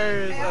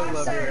hilarious. I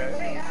love you,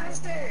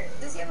 right?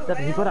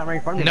 Stefan, he put out right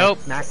in front of me. Nope.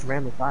 And smacked him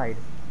around the side.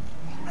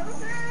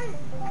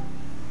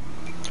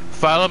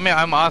 Follow me,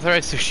 I'm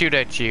authorized to shoot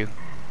at you.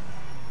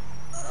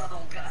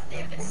 Oh, god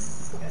damn it.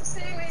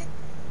 Stay away.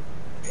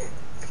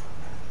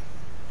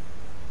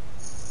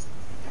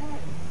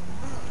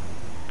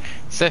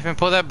 Stefan,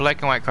 pull that black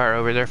and white car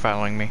over, they're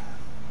following me.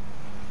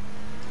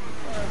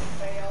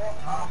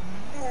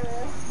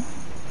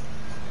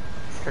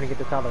 Trying to get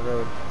this out of the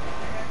road.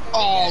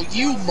 Oh,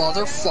 you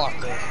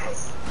motherfucker!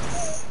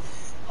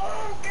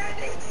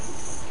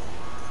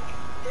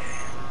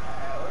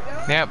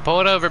 Yeah, pull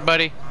it over,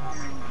 buddy.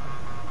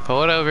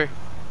 Pull it over. I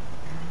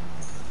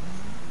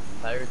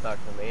thought you were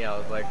talking to me. I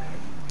was like,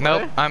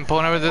 Nope, I'm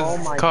pulling over this Oh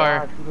my car.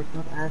 god, people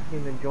keep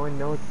asking him to join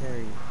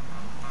military.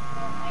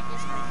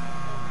 It's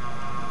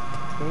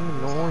getting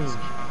annoying.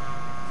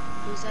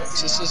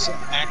 Is this an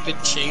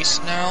active chase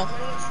now?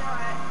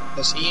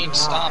 Cause he ain't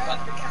stopping.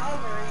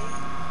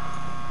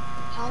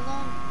 How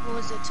long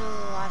was it till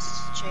the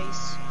last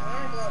chase?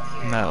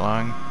 Not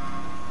long.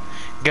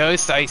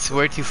 Ghost, I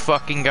swear to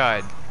fucking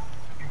God.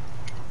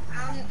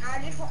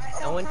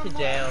 I went to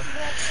jail.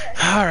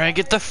 Alright,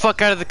 get the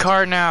fuck out of the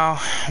car now,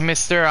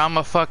 mister.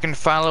 I'ma fucking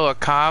follow a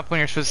cop when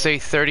you're supposed to stay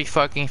 30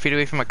 fucking feet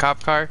away from a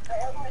cop car.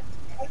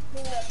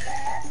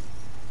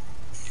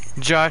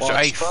 Josh,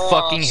 I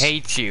fucking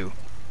hate you.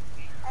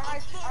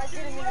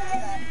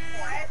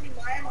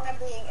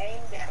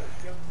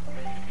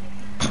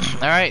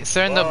 Alright,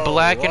 sir, in the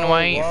black and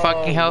white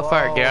fucking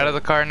hellfire. Get out of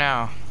the car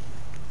now.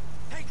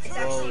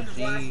 Whoa,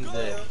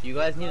 Jesus. You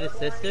guys need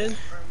assistance?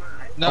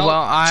 No,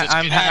 Well, just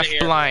I'm get outta half here.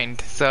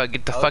 blind, so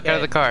get the fuck out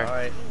of the car.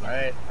 Alright.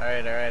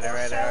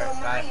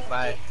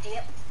 Bye.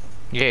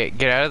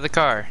 Get out of the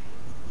car.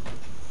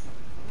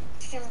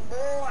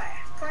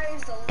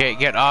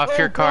 Get off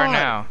your car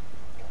now.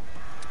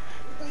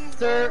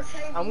 Sir,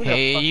 I'm gonna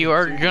Hey, fucking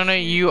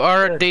you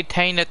are shoot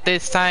detained at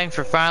this time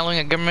for following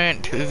a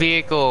government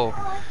vehicle.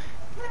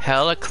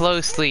 Hella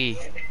closely.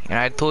 And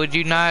I told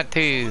you not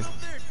to.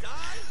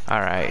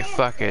 Alright,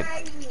 fuck it.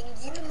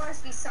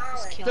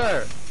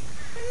 Sir,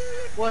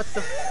 what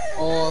the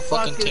Oh,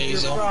 fuck fucking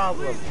is your taser.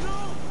 problem?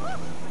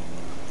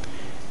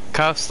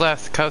 Cuffs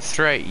left, cuffs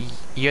right.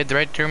 You have the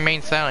right to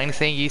remain silent.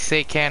 Anything you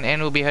say can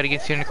and will be held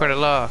against you in the court of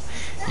law.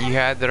 You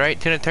have the right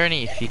to an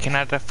attorney. If you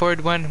cannot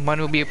afford one, one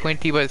will be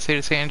appointed to you by the state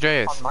of San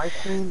Andreas. On my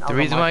screen, The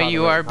reason why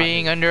you are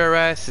being under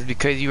arrest is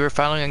because you were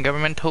following a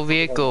governmental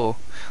vehicle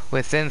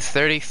within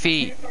 30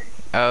 feet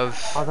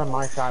of I was on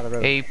my side of the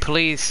road. a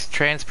police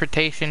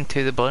transportation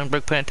to the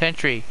Bolingbrook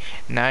Penitentiary.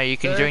 Now you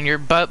can join your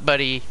butt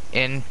buddy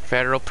in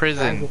federal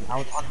prison. I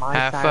was on my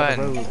Have side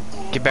of the fun.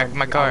 road. Get back in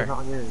my I car. was not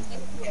on yours.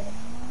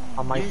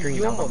 On my screen,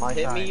 You I was on my almost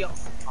hit me side.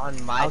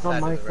 on my I was on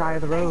my side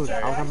of the road.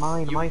 I was on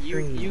mine, my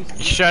screen.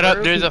 Shut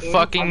up, there's a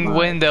fucking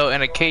window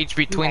and a cage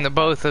between the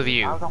both of I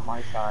you. was on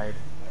my side.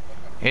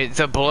 It's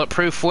a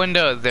bulletproof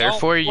window,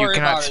 therefore Don't you worry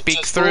cannot about speak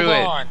Just through move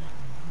it. on.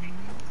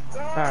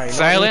 Sorry. no,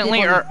 Silently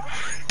you keep on- or...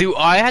 Do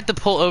I have to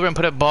pull over and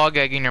put a ball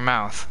gag in your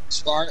mouth?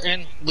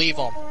 Spartan, leave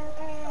him.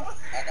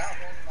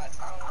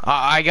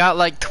 I got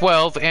like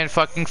 12 and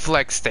fucking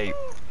flex tape.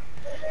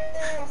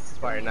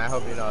 Spartan, I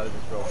hope you know this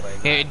is role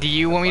playing. Do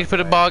you want me to put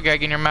a ball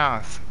gag in your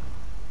mouth?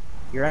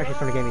 You're actually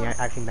trying to get me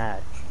actually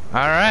mad.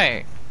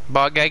 Alright.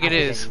 Ball gag it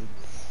is.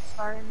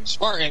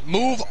 Spartan,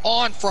 move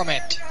on from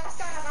it.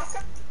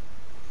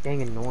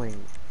 Dang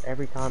annoying.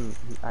 Every time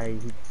he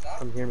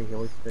comes near me, he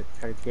always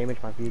tries to damage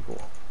my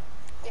vehicle.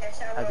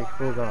 As he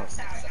pulls up.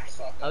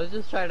 I was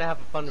just trying to have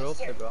a fun role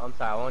play, bro. I'm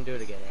sorry, I won't do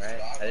it again,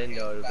 alright? I didn't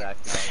know it was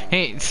actually.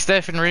 Hey,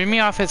 Stefan, read me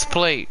off his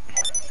plate.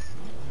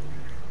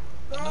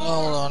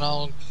 Hold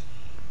on,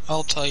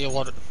 I'll tell you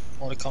what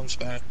it comes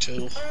back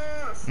to.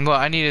 Well,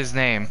 I need his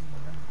name.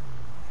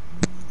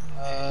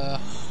 I'll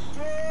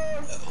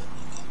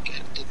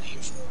get the name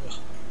for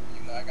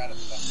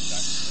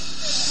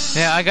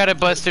you. Yeah, I got a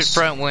busted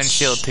front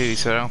windshield too,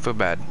 so I don't feel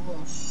bad.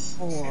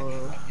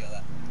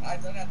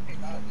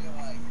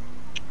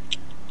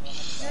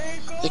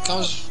 It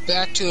comes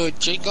back to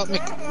Jacob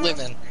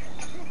McLivin.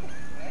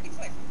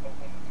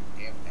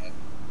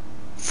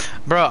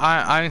 Bro,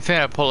 I'm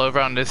finna pull over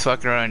on this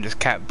fucking road and just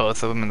cap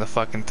both of them in the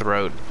fucking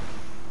throat.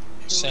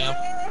 Sam,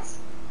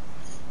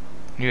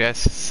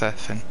 Yes,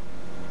 Stefan.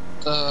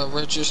 the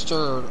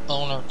registered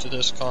owner to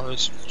this car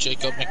is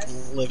Jacob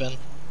McLivin.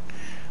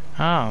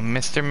 Oh,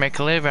 Mr.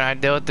 McLivin, I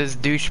dealt with this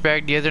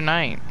douchebag the other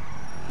night.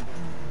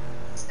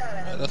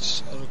 Yeah,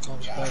 that's what it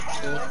comes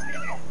back to.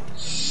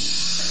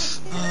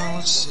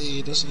 Let's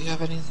see, does he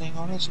have anything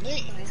on his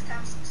name?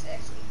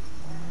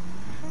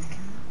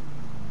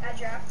 I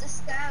dropped the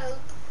scope.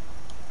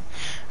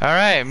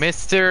 Alright,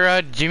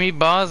 Mr. Jimmy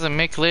Balls and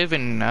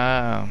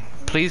McLivin,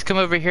 please come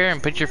over here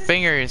and put your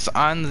fingers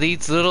on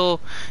these little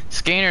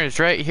scanners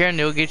right here and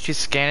they'll get you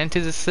scanned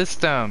into the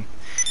system.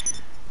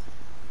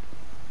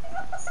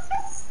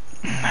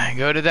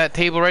 Go to that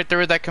table right there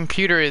where that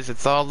computer is.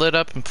 It's all lit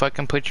up, and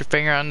fucking put your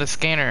finger on the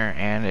scanner,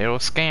 and it'll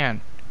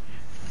scan.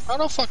 How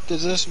the fuck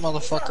does this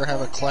motherfucker have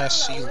a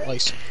Class C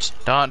license?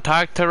 Don't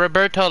talk to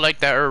Roberto like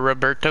that, or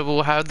Roberto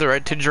will have the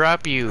right to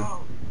drop you.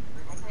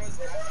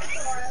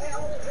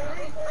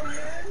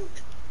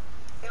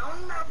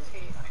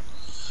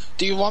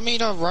 Do you want me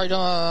to write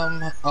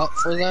up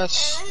for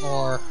this,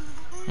 or?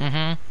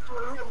 Mm-hmm.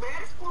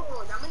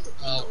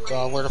 Oh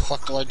god, where the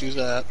fuck do I do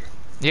that?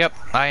 Yep,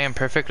 I am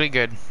perfectly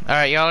good.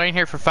 Alright, y'all are in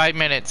here for 5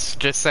 minutes.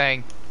 Just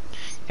saying.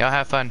 Y'all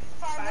have fun.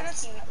 5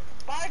 minutes.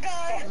 Bye,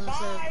 guys.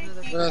 Bye.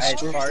 Rest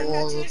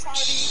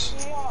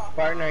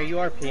Spartan, are you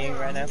RPing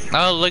right now?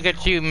 Oh, look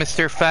at you,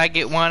 Mr.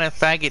 Faggot 1 and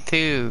Faggot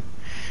 2.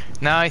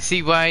 Now I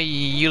see why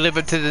you live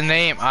up to the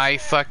name. I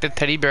fucked a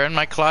teddy bear in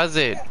my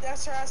closet.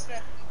 That's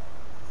harassment.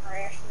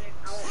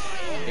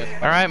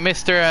 Alright,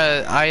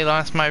 Mr. I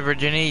lost my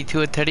virginity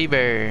to a teddy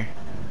bear.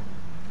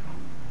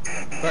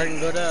 Spartan,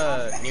 go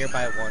to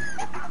nearby one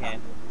if you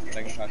can, so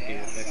I can talk to you.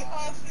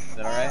 Is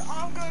that alright?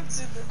 I'm going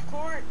to the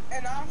court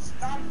and I'm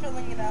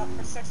filling it out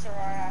for sexual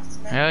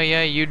harassment. Oh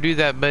yeah, you do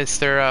that,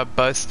 Mr.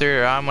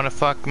 Buster. I'm gonna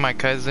fuck my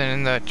cousin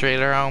in the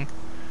trailer home.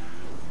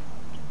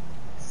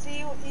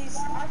 See,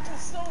 I can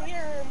still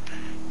hear him.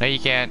 No, you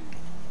can't.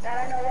 I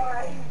don't know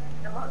why.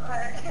 I'm not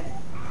quiet.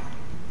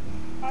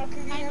 I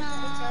can hear him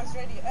through the trans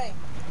radio. Hey,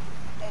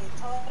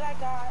 tell that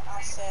guy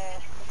I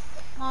said.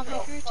 Mom,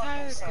 if you're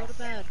tired, go to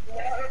bed.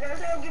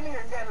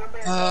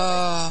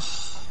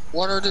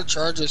 What are the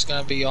charges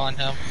gonna be on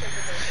him?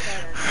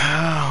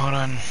 Hold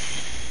on.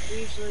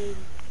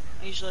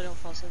 I usually don't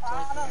fall asleep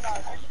like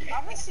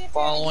that.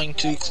 Following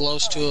too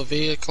close to a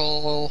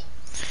vehicle.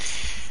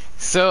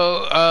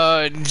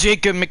 So,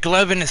 Jacob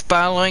McLevin is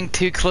following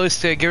too close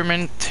to a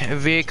government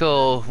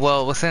vehicle,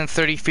 well, within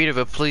 30 feet of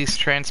a police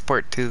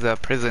transport to the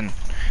prison.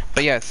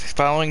 But yes,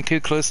 following too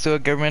close to a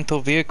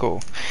governmental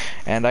vehicle.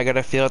 And I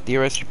gotta fill out the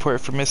arrest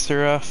report for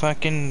Mr.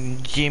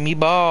 Fucking Jimmy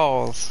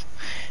Balls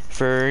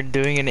for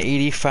doing an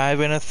 85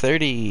 and a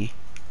 30.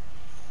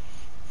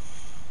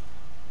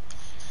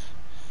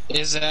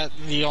 Is that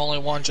the only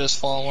one just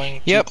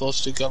following Yep. too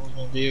close to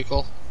government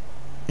vehicle?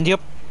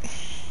 Yep.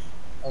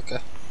 Okay.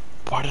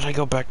 Why did I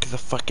go back to the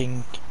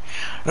fucking...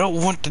 I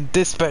don't want the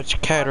dispatch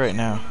CAD right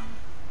now.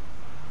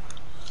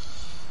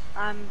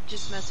 I'm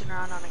just messing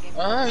around on a game.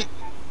 Alright.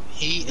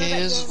 He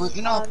is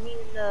written up. Me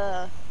and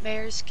the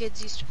mayor's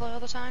kids used to play all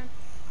the time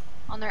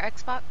on their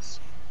Xbox.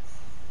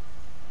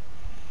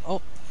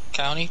 Oh,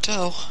 County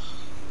Toe.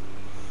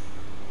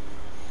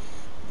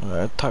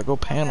 Toggle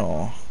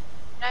panel.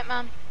 Night,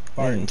 Mom.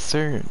 And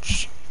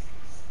search.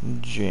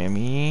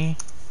 Jimmy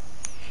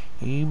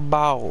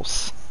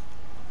Boss.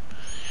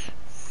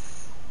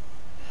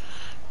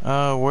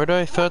 Where do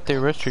I fill out the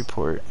arrest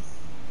report?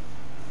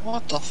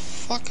 What the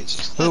fuck is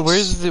this? Oh,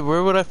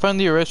 where would I find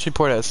the arrest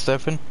report at,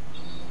 Stefan?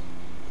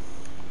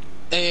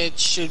 It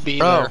should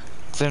be Oh, there.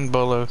 it's in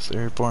Bolos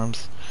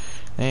forms.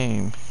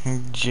 Name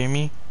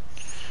Jimmy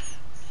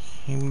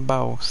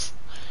Boss.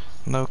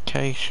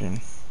 Location.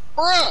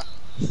 Bruh!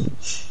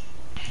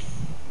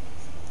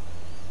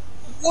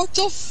 What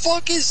the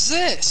fuck is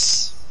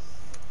this?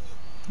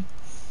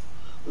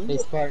 Hey,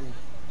 Spartan.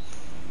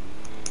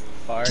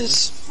 Spartan. The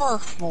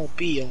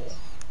Smurfmobile.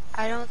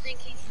 I don't think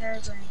he's there,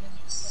 Brandon.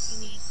 What do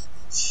you mean?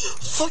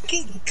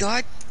 Fucking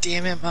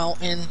goddamn it,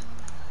 Mountain.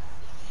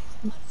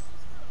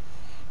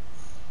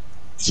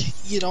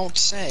 You don't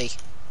say.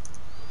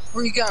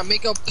 Where you gotta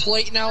make a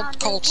plate now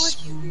called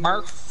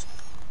Smurf?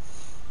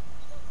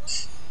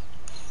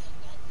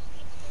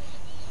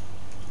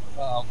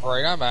 Oh,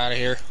 great, I'm out of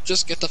here.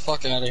 Just get the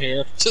fuck out of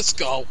here. Just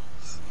go.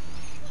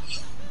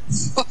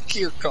 Fuck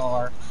your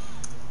car.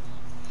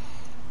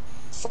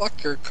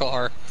 Fuck your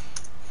car.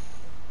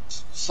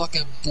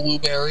 Fucking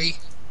blueberry.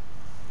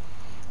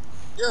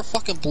 You're a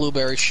fucking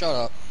blueberry, shut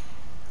up.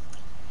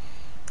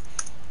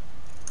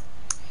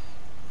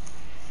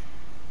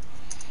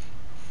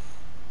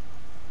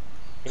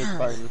 Hey,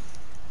 Spartan.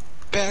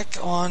 Back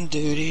on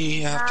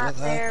duty after Not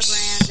that. there,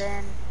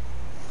 Brandon.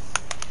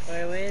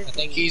 Wait, where is I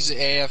think he's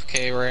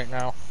AFK right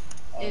now.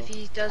 If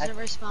he doesn't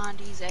respond,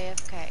 he's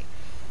AFK.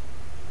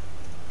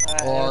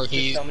 Or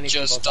he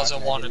just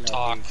doesn't want to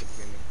talk.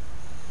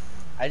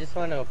 I just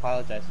want to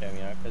apologize to him,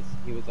 you know, because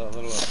he was a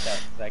little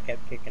upset because I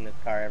kept kicking his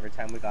car every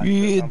time we got into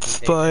a It's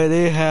confrontation. fine,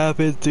 it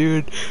happens,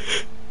 dude.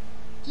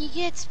 He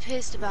gets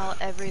pissed about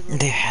every little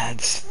Yeah,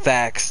 it's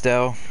facts,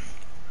 though.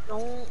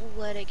 Don't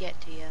let it get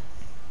to you.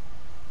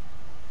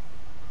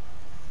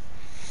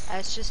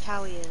 That's just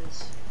how he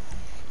is.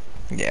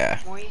 Yeah.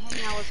 The more you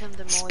hang out with him,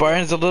 the more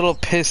Spartan's a little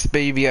pissed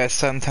baby at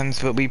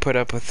sometimes, but we put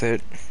up with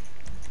it.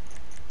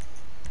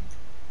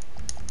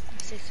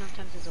 I say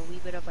sometimes is a wee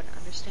bit of an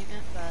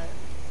understatement, but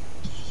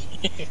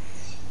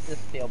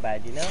Just feel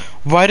bad, you know?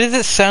 Why does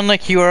it sound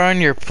like you are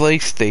on your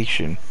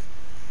PlayStation?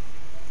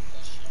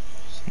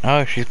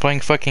 Oh, she's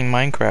playing fucking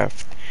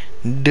Minecraft.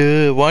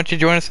 Duh, why don't you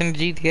join us in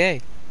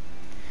GTA?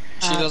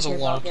 She doesn't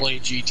want to play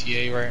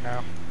GTA right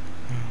now.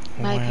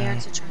 my Wow.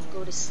 parents are trying to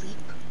go to sleep.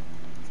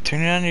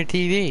 Turn it on your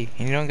TV.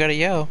 You don't gotta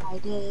yell. I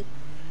did.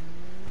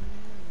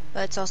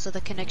 but it's also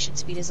the connection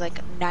speed is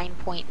like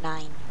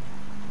 9.9.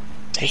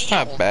 It's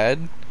not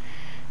bad.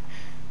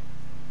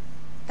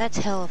 That's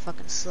hella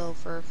fucking slow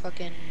for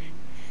fucking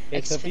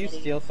Okay, so if you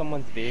Xfinity. steal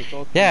someone's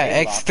vehicle, can Yeah,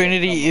 they lock it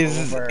Xfinity from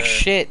is over-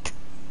 shit.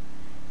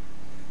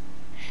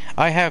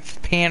 I have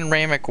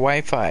panoramic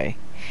Wi-Fi.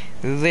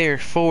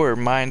 Therefore,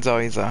 mine's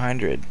always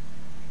 100.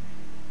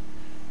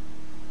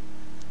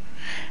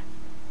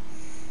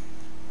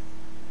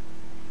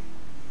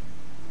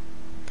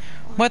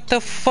 What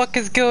the fuck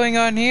is going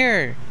on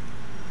here?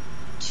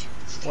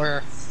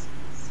 Where?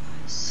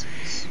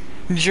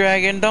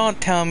 Dragon, don't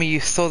tell me you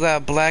stole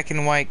that black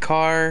and white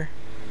car.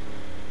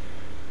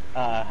 He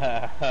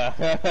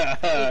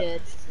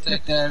did.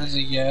 Take that as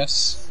a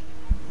yes.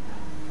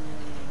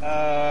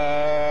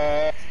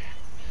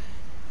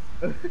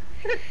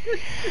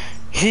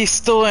 He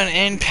stole an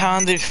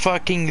impounded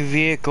fucking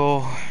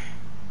vehicle.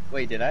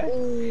 Wait, did I?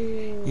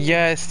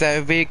 Yes,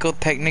 that vehicle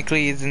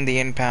technically is in the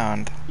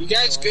impound. You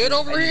guys good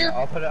over here?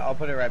 I'll put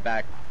it right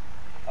back.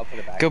 I'll put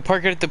it back. Go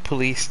park it at the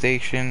police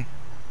station.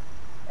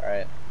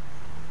 Alright.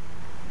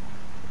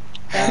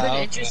 That would have been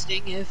okay.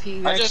 interesting if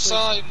he I just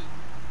saw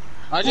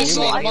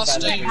the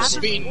Mustang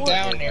speeding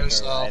down here,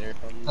 so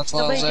that's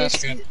why I was Somebody did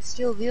asking.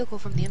 steal a vehicle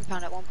from the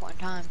impound at one point in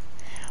time.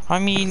 I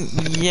mean,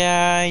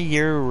 yeah,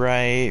 you're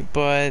right,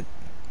 but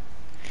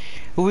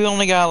we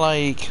only got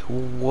like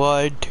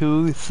 1,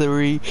 2,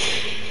 3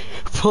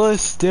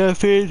 plus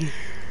Stefan.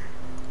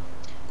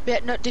 Yeah,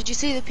 no, did you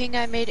see the ping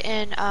I made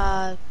in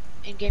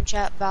game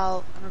chat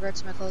about in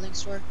regards to my clothing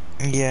store?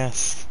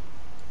 Yes.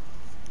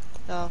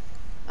 So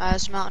I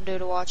asked Mountain Dew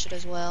to watch it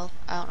as well.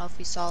 I don't know if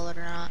he saw it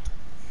or not.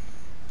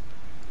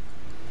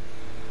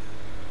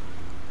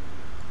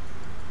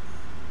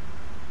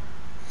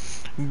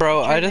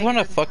 Bro, I just want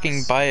to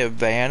fucking buy a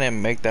van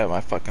and make that my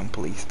fucking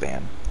police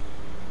van.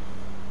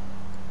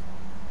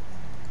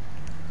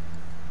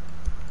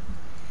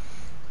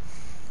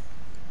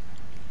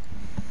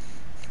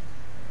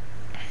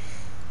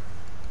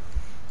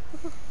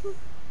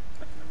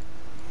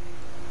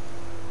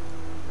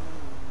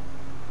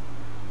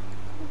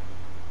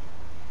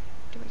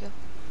 There we go.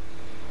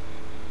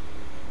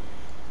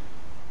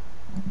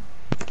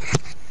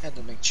 Had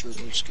to make sure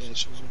those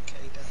guys was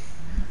okay then.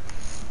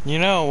 You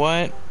know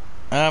what?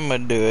 I'm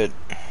gonna do it.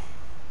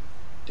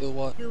 Do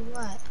what? Do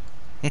what?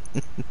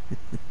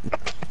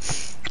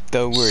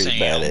 Don't worry Sam.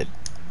 about it.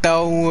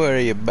 Don't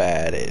worry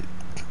about it.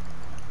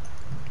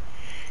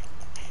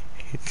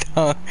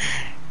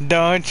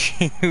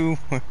 Don't you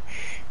worry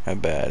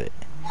about it.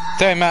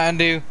 Sorry, Mountain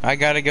Dew. I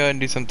gotta go and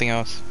do something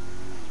else.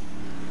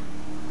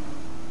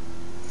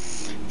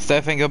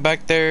 Stefan, go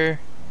back there.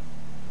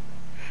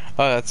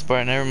 Oh, that's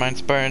Spartan. Never mind,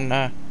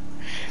 Spartan.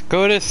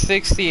 Go to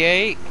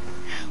 68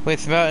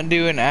 with Mountain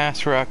Dew and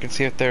Ass Rock and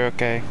see if they're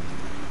okay.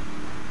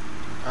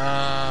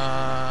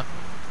 On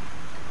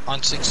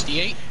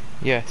 68?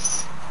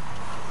 Yes.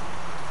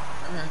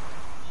 Alright.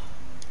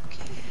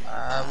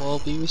 I will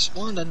be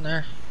responding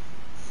there.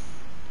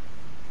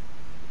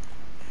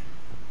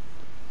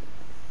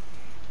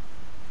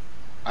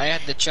 I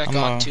had to check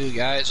on 2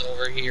 guys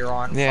over here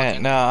on Yeah,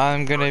 fucking... no,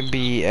 I'm gonna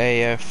be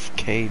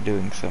AFK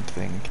doing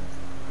something.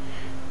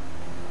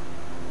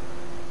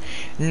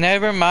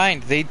 Never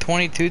mind, they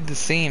 22'd the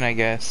scene, I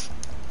guess.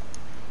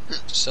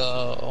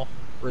 So,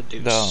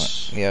 reduce.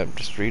 Don't, yep,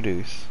 just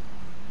reduce.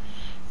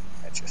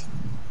 Gotcha.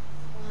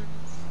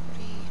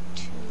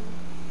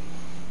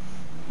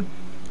 142.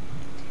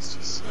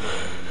 67.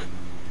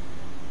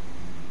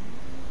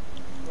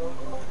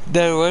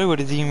 Dad, what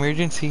is the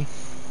emergency?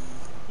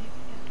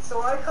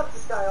 So I cut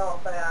this guy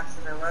off by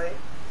accident, right?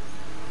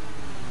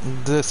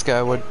 This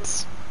guy, what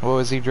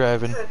was he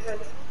driving? And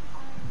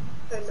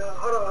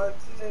hold on,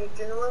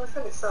 didn't let me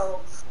finish.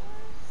 So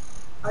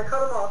I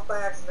cut him off by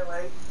accident,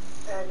 right?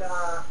 And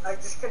I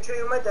just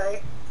continued my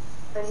day.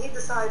 And he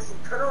decides to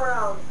turn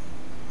around,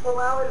 pull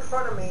out in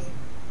front of me,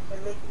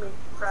 and make me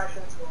crash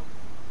into him.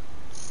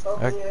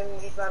 Okay,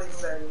 and he's not even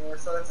there anymore,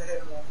 so that's a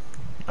hit and run.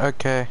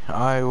 Okay,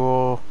 I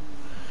will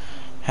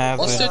have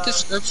What's it. the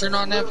description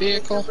on that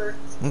vehicle?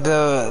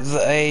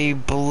 A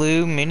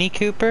blue Mini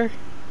Cooper?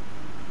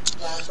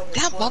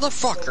 That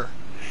motherfucker!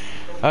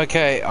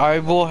 Okay, I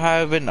will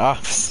have an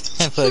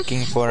officer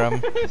looking for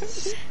him.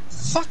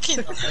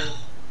 Fucking...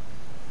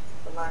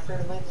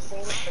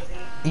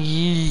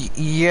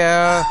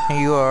 Yeah,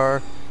 you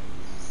are.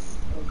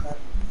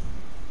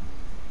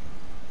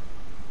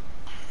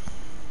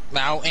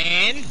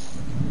 Mountain?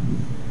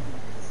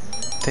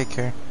 Take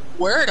care.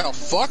 Where the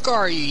fuck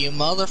are you, you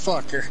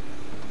motherfucker?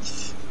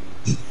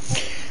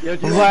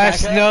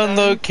 Last known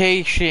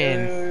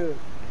location.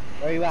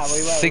 Where you at?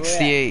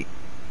 68.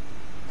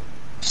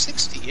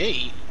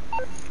 68?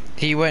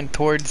 He went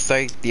towards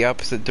like the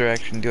opposite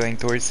direction, going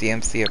towards the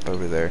MC up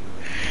over there.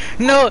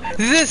 No,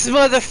 this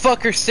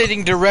motherfucker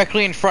sitting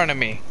directly in front of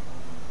me.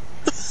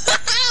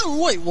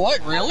 Wait,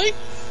 what? Really?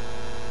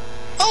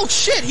 Oh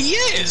shit, he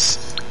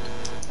is!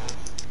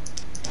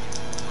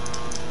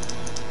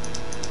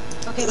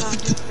 Okay, Mom,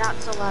 do not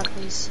so loud,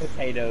 please.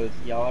 Potatoes.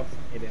 Y'all are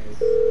potatoes.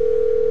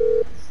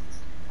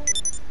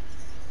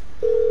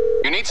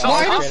 need something,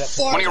 Why huh? the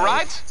fuck? One of your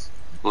rides?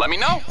 Let me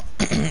know.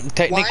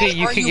 Technically, Why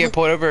you are could you- get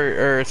pulled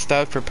over or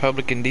stopped for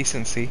public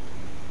indecency.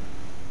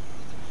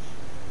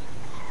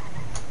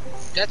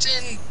 That's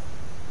in.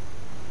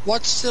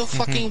 What's the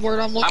fucking word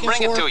I'm looking I'll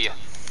bring for? it to you.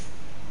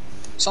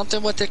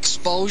 Something with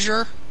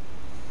exposure.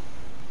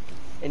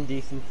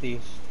 Indecency.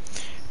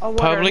 Oh,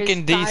 what are Public his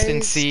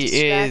indecency thighs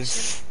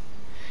is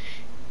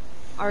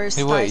Are his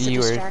what thighs a you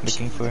were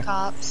distraction looking for the for.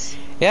 cops?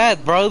 Yeah,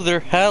 bro, they're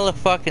hella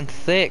fucking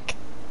thick.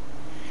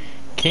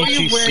 Can't Are you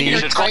you wearing see?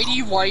 your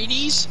tighty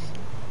whities?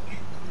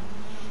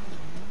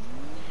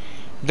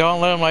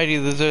 Don't let them lie to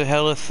you. Those are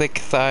hella thick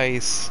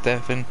thighs,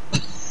 Stefan.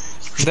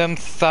 Them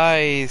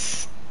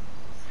thighs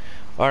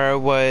are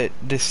what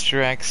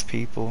distracts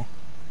people.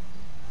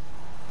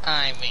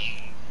 I mean.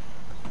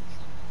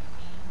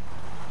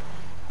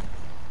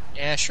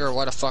 Yeah, sure,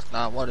 why the fuck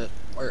not?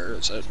 Where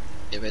is it?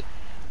 Give it.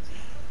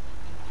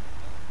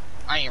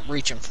 I ain't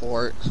reaching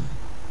for it.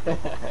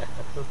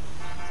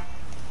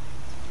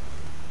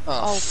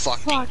 Oh,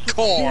 fucking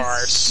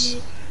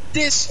course.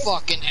 This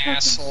fucking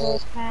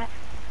asshole.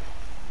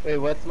 Wait,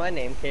 what's my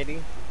name,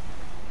 Katie?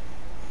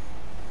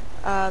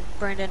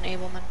 Brandon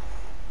Abelman.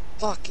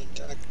 Fucking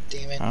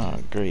goddamn it. Oh,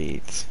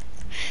 great.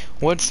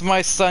 What's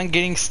my son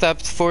getting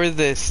stopped for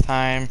this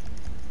time?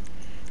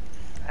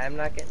 I'm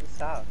not getting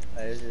stopped.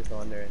 I was just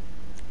wondering.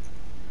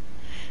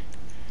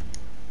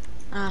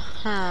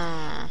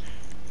 Uh-huh.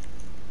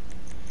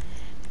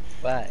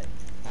 But.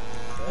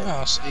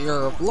 Oh, so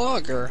you're a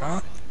vlogger,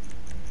 huh?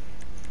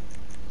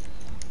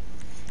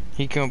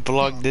 He can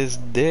block this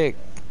dick.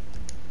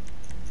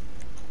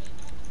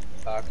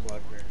 Cock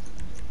blocker.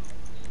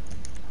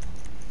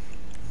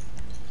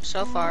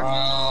 So far.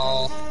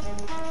 Oh.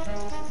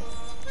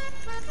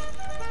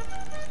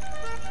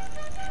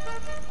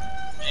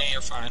 Yeah,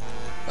 you're fine.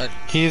 But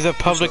He's a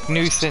public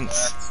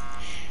nuisance.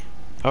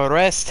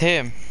 Arrest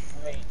him.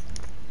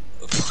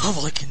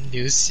 public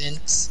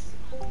nuisance?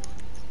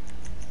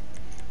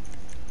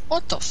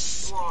 What the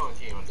f-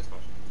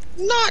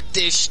 Not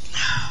this.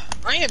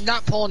 I am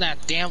not pulling that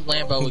damn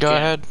Lambo again. Go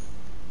ahead.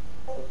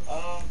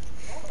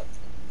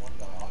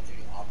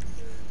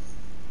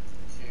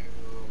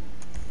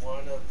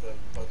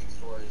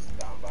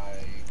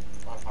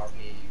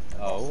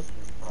 Oh.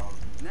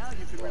 Now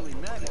you can really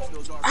manage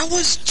those I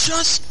was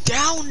just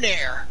down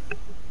there.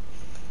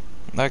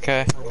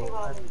 Okay.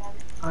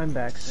 I'm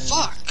back soon.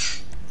 Fuck.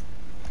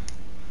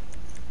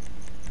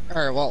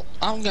 Alright, well,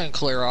 I'm gonna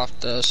clear off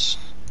this.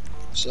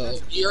 So,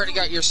 you already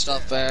got your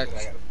stuff back.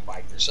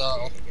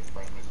 So.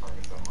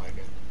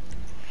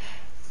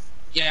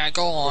 Yeah,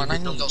 go on. I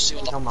need to go see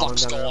what the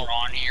fuck's going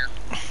on here.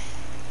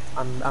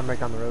 I'm right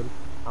down the road.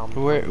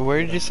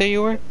 Where did you say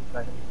you were?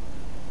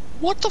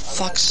 What the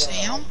fuck,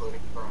 Sam?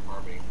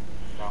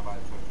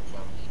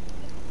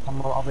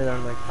 I'll be there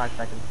in like 5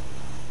 seconds.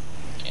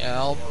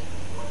 Yeah,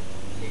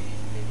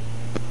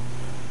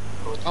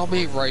 I'll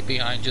be right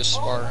behind you,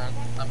 Spartan.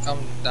 I'm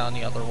coming down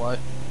the other way.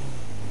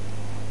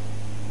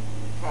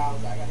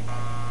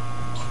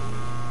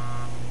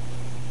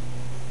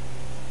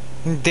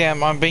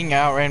 Damn, I'm being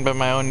outran by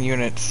my own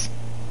units.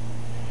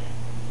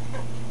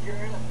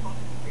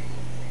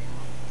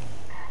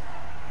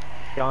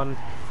 John.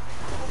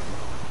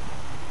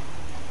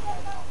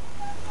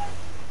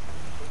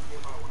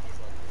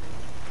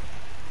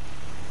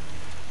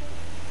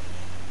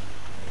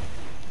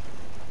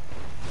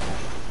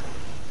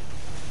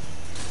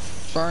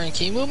 Spartan,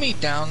 can you move me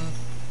down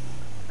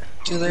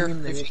to there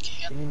if you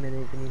can? Give me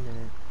a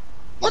minute.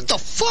 What the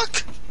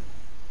fuck?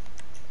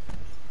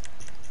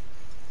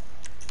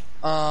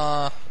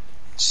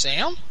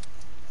 Sam?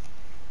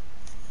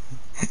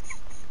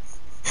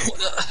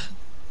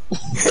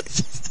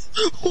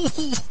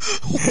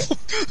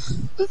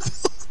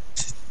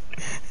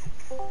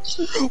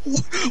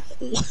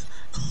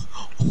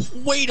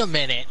 Wait a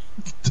minute.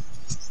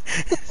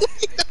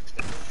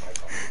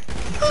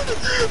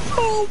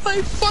 Oh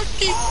my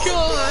fucking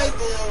god!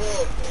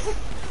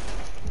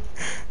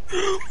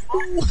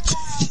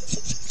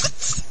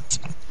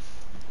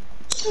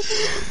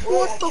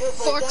 What the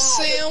fuck,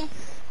 Sam?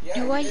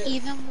 Do I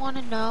even want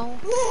to know?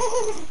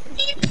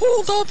 He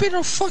pulled up in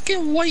a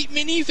fucking white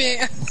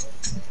minivan.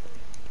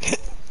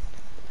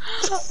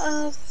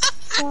 Of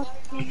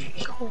fucking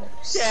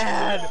course.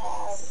 Dad!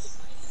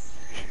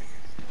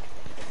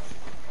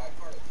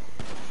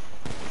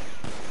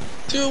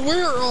 Dude,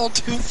 we're all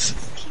too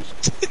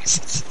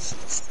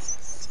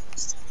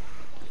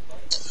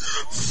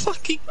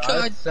fucking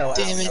god so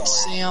damn it,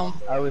 Sam.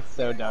 I was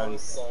so done.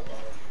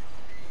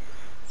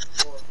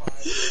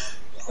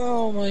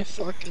 Oh my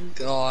fucking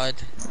god.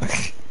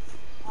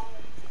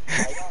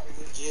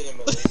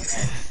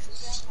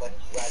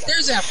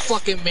 There's that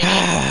fucking mini.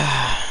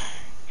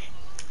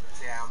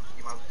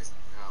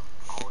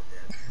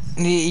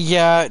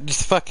 Yeah,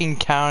 just fucking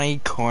county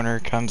corner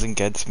comes and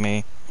gets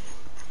me.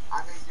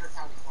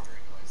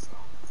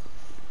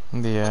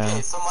 Yeah.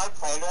 Okay, so my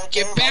plan right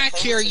Get there, back my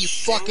plan here, is to you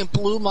shoot fucking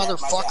blue at my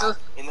motherfucker.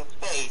 guy in the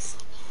face,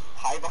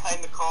 hide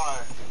behind the car,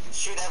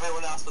 shoot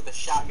everyone else with a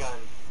shotgun.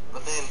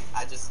 But then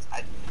I just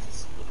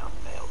you know,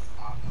 failed.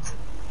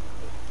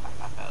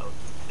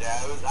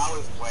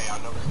 was way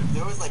outnumbered. If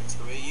there was like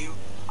 2 of you,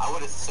 I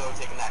would have so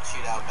taken that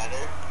shootout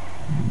better.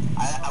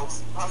 I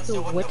was probably So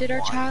still wouldn't what did have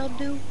our won. child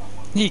do?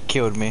 He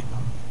killed me.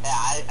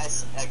 Yeah,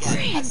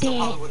 again, I still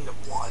probably wouldn't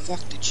have won.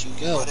 Fuck did you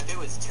go? But if it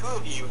was 2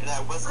 of you and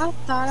I wasn't I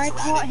thought I taught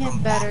surrounded him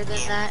from better back than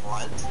and that.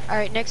 front,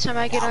 Alright, next time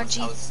I get on I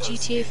was so GTA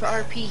screwed for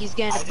there. RP, he's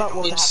getting I a didn't butt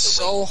really whooping. It's have to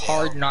so wait till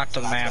hard not to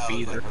so that's map why I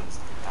was either. like, I'm just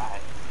gonna die.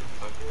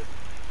 Okay.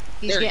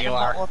 He's There getting you a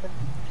are. butt whooping.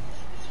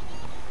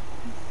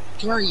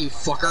 Where are you,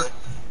 fucker?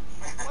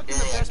 What can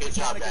the Yeah, best good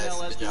job, mechanic in guys.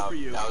 LS Good do job. for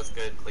you? That was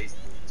good. Please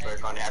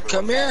work on everyone.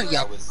 Come here, That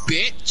you was-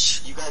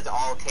 bitch. You guys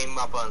all came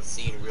up on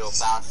scene real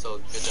fast, so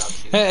good job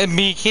to you.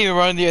 Me came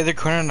around the other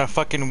corner in a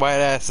fucking white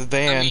ass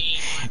van.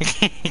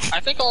 I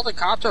think all the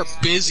cops are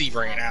busy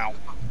right now.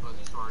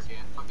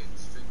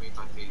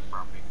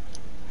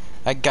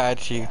 I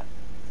got you.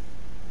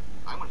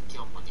 I'm gonna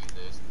kill him when you do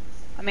this.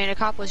 I mean, a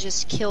cop was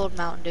just killed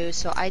Mountain Dew,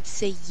 so I'd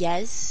say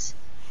yes.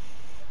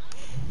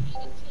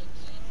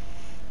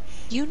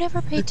 You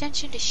never pay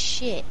attention to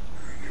shit.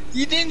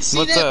 You didn't see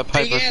What's that up,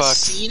 big Hyper ass Fox?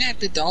 scene at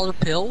the Dollar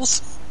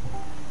Pills?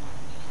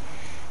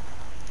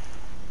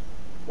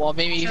 Well,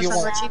 maybe if Shows you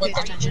how much he weren't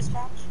pays attention.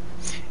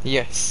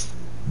 Yes.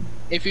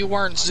 if you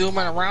weren't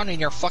zooming around in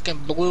your fucking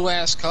blue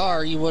ass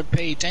car, you would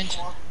pay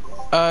attention.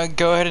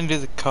 Go ahead and do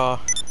the call.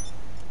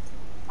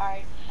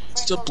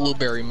 It's the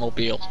Blueberry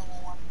Mobile.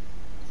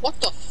 What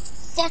the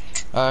fuck?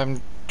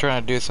 I'm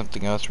trying to do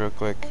something else real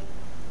quick.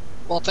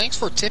 Well, thanks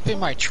for tipping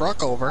my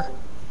truck over.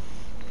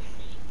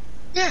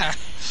 Yeah.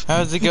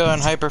 How's it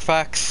going,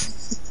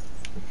 Hyperfox?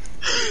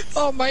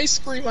 Oh, my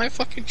screen, my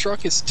fucking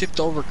truck is tipped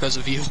over because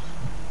of you.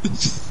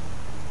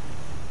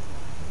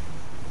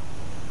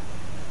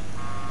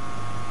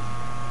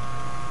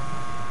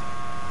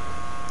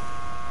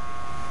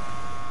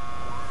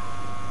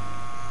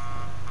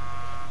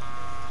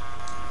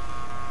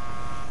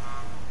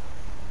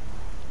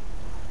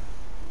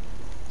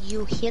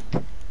 You hit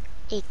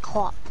a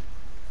cop.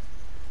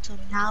 So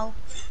now,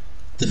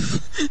 you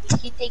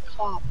hit a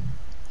cop.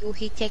 You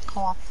hit a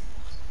cop.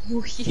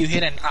 You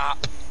hit an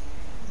op.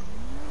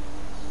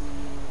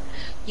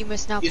 You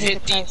must now You pay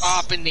hit the the price.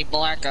 op in the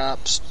Black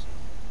Ops.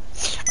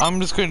 I'm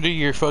just gonna do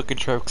your fucking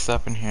truck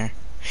stuff in here.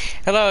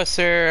 Hello,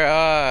 sir.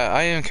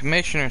 I am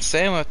Commissioner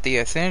Sam with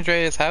the San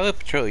Andreas Highway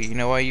Patrol. You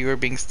know why you were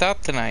being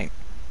stopped tonight?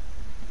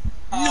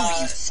 No,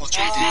 you fucking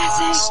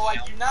No, I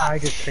do not. I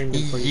just screamed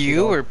before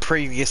You were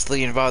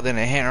previously involved in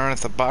a hit and run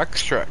with a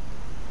box truck.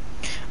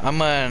 I'm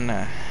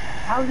gonna...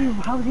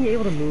 How's he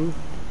able to move?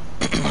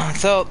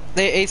 So,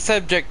 a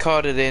subject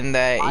called it in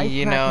that, I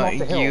you smashed know,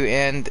 him off the you hill.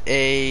 and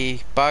a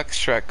box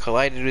truck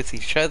collided with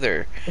each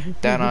other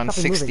down he's on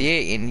stopping moving.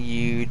 68 and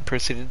you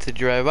proceeded to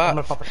drive I'm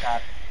gonna off. pop a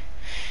shot.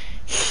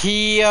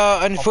 He,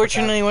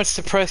 unfortunately wants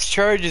to press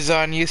charges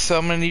on you, so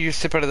I'm gonna need you to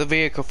step out of the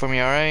vehicle for me,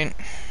 alright?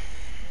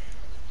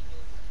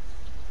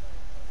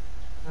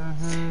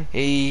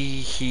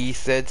 He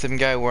said some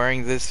guy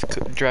wearing this,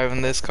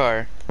 driving this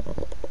car.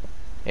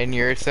 And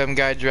you're some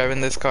guy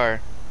driving this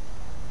car.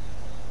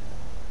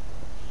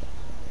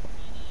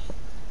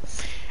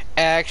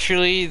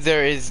 Actually,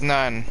 there is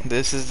none.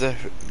 This is the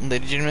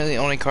legitimately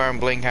only car in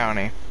Blaine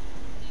County.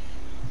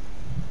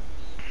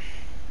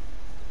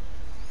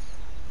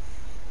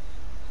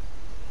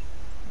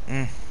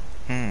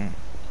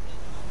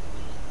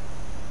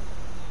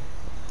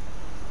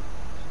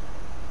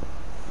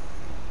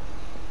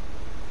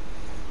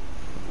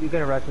 You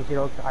can arrest me,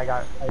 Tito. I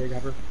got your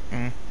cover.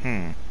 Alright,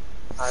 then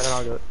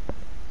I'll do it.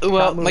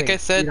 Well, Stop like I moving.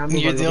 said, You're not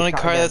moving, you're the you'll only get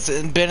shot car again.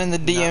 that's been in the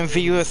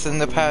DMV within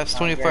the past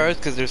 24 hours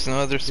because there's no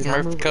other You're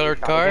not moving, Smurf colored you're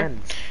shot car.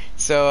 again.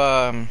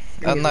 So,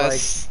 He's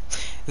unless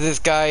this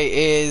guy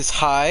is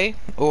high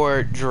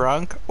or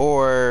drunk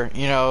or,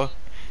 you know,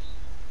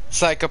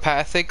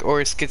 psychopathic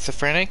or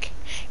schizophrenic,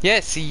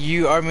 yes,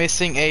 you are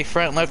missing a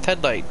front left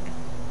headlight.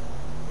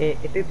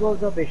 If it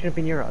blows up, it shouldn't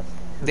be near us.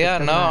 Yeah,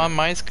 no, on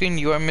my screen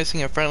you are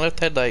missing a front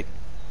left headlight.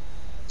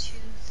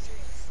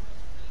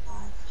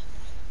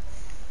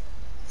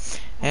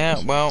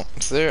 Yeah, well,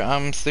 sir,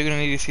 I'm still gonna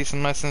need to see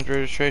some license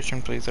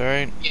registration, please,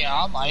 alright? Yeah,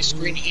 on my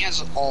screen he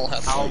has all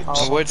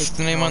headlights. What's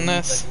the name on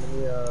this?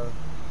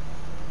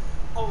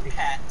 Holy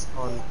cat.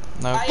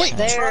 Okay. Wait,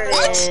 There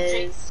what?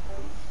 it is.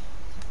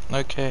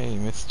 Okay,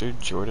 Mr.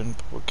 Jordan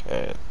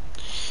Polecat.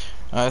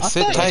 I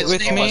Sit thought tight his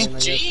with name me.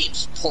 was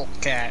James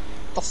Polecat.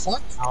 The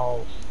fuck?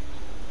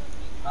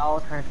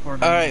 I'll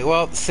transport. Alright,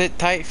 well, sit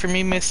tight for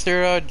me,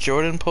 Mr.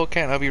 Jordan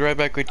Polecat. I'll be right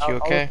back with you,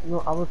 okay? I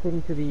was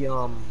taking to the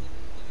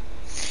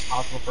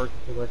hospital first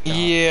to look.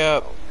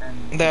 Yeah,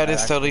 that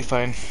is totally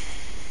fine.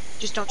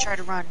 Just don't try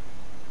to run.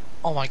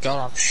 Oh my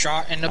god, I'm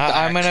shot in the back.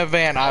 I'm in a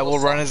van. I will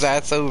run his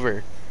ass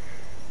over.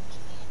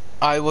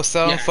 I will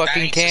sell him that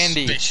fucking ain't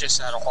candy. Suspicious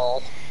at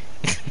all.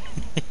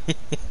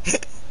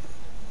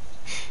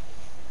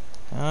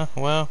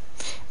 Well,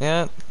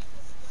 yeah.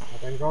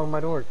 I've been drawing my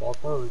doors all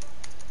closed.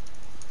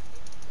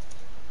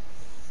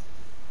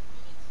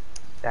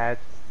 That's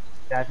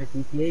a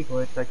GTA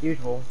glitch like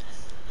usual.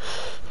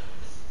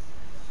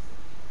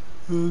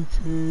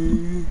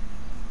 Okay.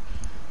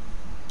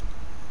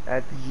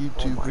 That's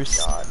YouTuber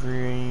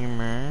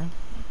streamer.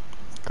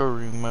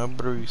 Karuma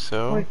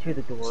Bruso. Point to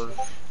the door.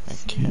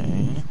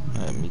 Okay,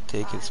 let me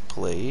take his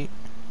plate.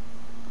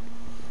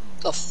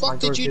 The fuck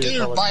did you do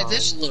to buy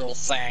this little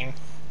thing?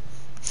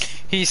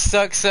 He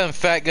sucks some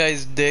fat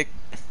guy's dick.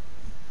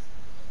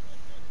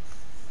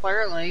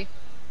 Clearly.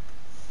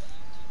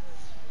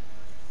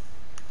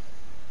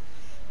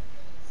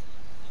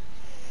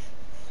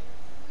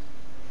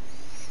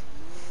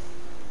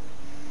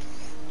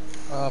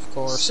 Of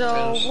course.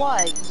 So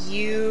what?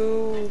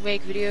 You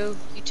make YouTube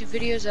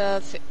videos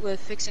of with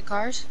fixing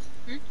cars?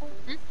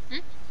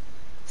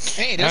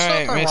 Hey, there's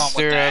Alright, nothing wrong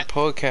with Mr. that.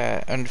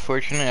 Polecat.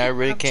 Unfortunately, I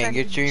really I'm can't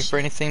checking get you the for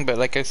anything, but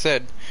like I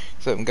said,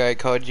 some guy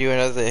called you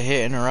another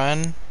hit and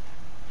run.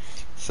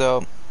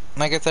 So,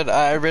 like I said,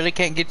 I really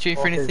can't get you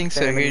for anything,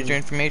 so here's your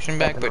information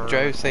back, but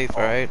drive safe,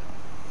 alright?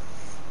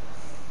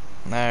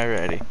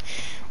 Alrighty.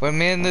 When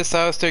me and this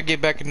officer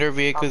get back into our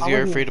vehicles, you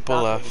are free to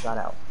pull off.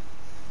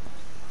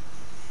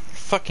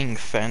 Fucking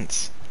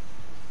fence.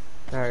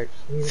 Alright.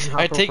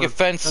 I take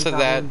offense to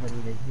that.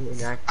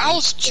 I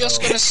was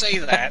just gonna say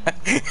that.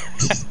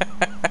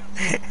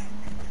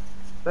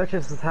 Let's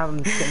just have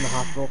him sit in the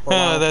hospital for a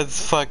while. Oh,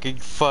 that's fucking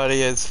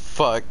funny as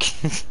fuck.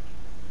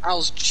 I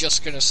was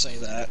just gonna say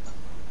that.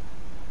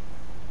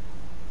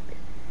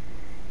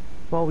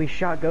 Well, we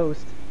shot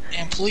Ghost.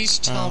 And please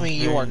tell me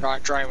you are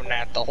not driving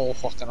that the whole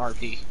fucking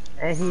RP.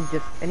 And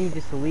he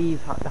just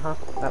leaves the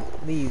hospital,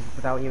 leaves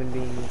without even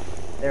being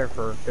there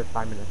for good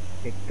 5 minutes.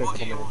 Good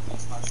couple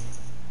minutes.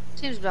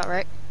 Seems about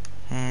right.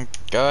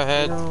 Go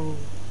ahead. No.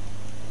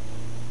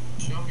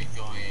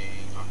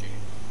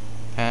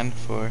 And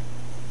 4.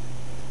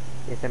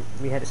 Yes,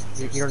 we had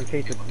you're on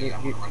chase with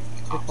you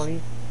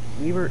 20.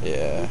 We were.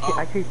 Yeah.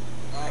 I chased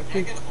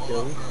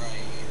Ghost.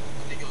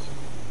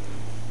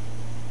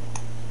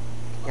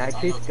 Yeah, I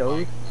chased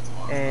Ghost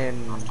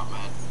and.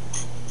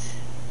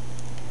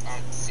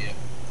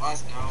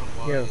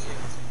 Yo.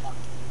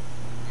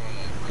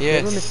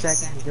 Yes. Give him a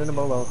second. He's doing a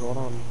bolo. Hold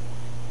on.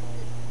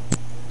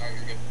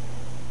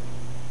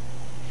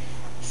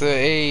 So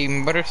a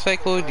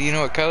motorcycle. Do you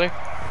know what color?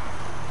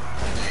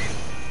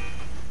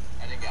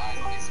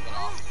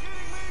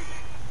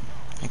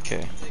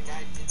 Okay.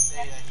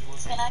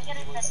 Can I get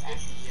a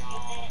message?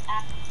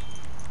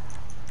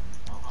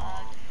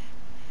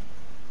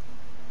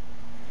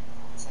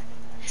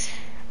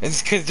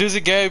 It's because there's a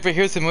guy over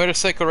here with a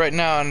motorcycle right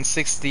now on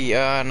 60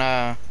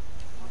 on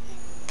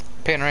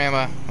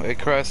Panorama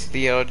across the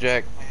Yellow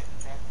Jack.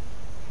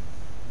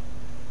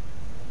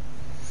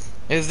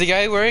 Is the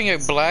guy wearing a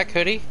black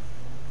hoodie?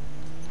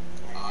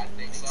 I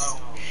think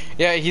so.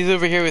 Yeah, he's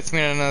over here with me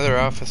and another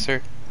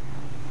officer.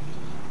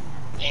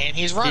 And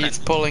he's running. He's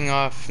pulling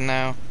off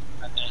now.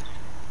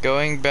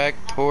 Going back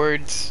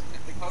towards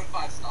The code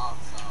 5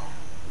 stopped, so.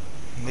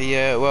 the,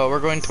 well, we're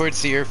going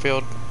towards the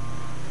airfield.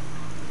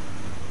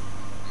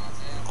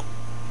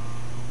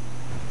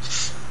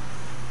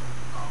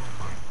 Oh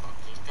my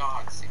fucking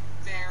god, see,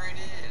 there it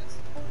is.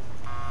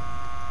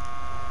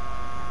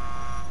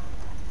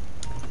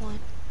 1,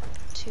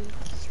 2, 3,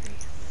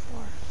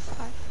 4,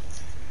 5.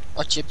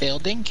 What you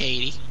building,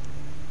 Katie?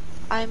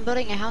 I'm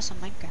building a house on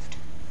Minecraft.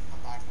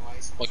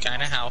 What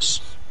kind of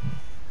house?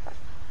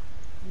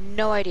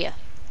 No idea.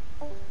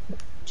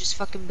 Just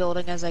fucking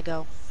building as I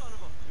go.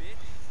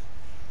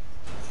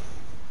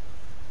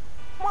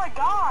 Oh my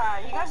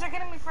god, you guys are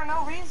getting me for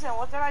no reason.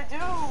 What did I do?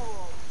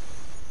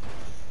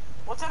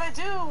 What did I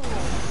do?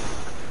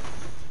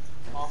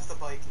 Off the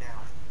bike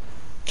now.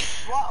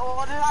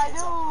 What did I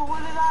do? What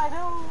did I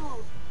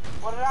do?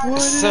 What did I do?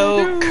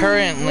 So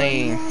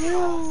currently,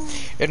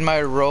 in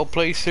my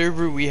roleplay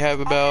server, we have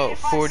about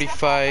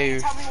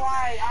 45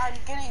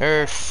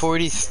 or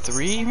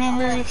 43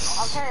 members.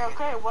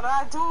 Okay, what did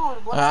I do?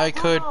 What did I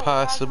could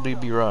possibly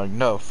be wrong.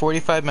 No,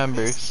 45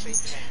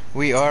 members.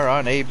 We are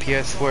on a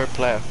Ps4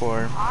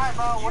 platform. Alright,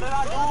 bro, what did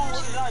I do?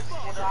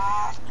 What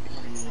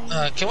did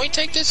I Can we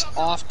take this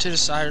off to the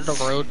side of the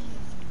road?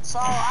 So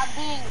I'm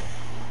being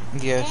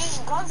Yes.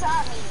 guns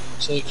at me.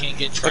 So we can't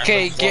get trapped.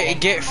 Okay,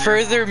 get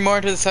further more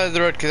to the side of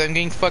the road because I'm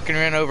getting fucking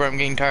ran over. I'm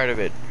getting tired of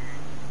it.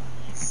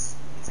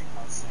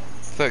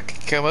 Look,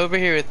 come over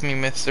here with me,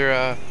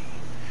 Mr.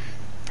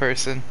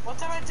 Person. What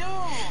did I do?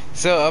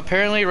 So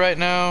apparently right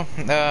now,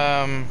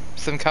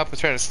 some cop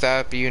was trying to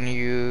stop you and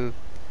you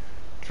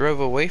drove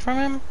away from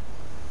him?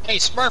 Hey,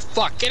 Smurf,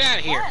 fuck, get out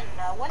of here.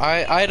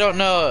 I don't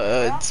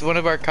know. It's one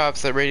of our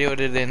cops that radioed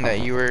it in that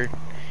you were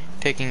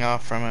taking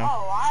off from him.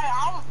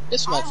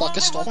 This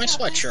motherfucker stole my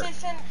sweatshirt.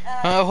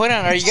 Hold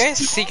on. Are you guys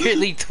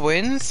secretly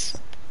twins?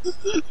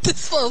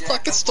 This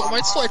motherfucker stole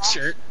my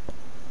sweatshirt.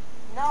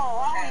 No,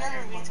 I would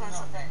never be twins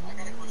with that. I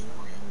got a question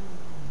for you.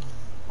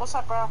 What's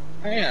up, bro?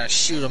 I gotta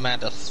shoot him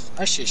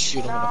I should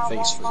shoot him in the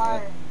face for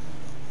that.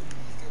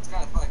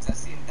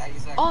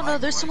 Oh no,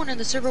 there's someone in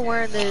the server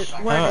wearing the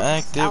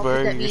active outfit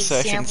are that your means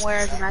Sam sessions?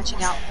 wears a matching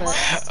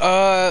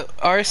outfit.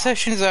 Our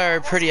sessions are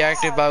pretty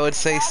active, I would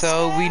say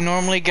so. We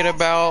normally get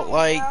about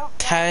like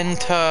 10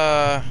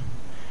 to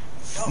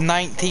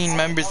 19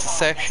 members a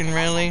section,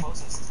 really.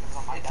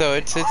 So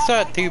it's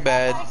not too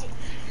bad.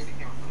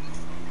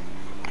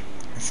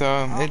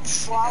 So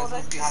it's. Well, I would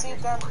like to see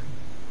them.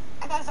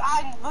 Because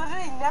I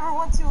literally never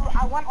went to.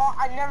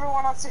 I never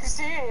went on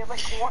 68. Like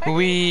what?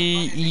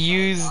 We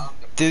use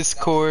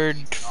Discord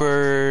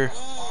for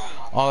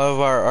all of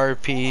our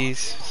RPs.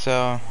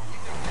 So.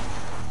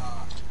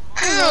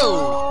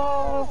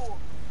 Oh,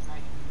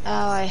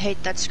 I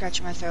hate that scratch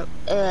in my throat.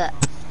 Ugh.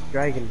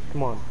 Dragon,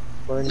 come on.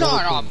 We're in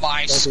Not another on team.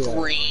 my Don't do that.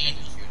 screen.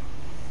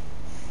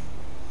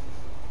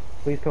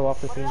 Please go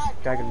off the scene.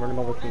 Dragon, run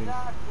another team.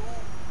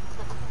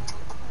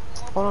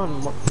 Hold on.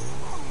 I'm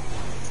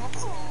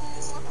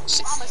a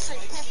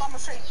straight pimp. I'm a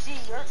straight G.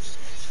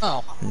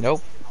 Oh.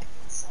 Nope.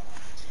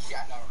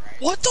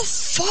 What the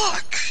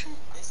fuck?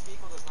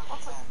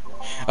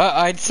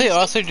 I'd say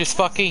also just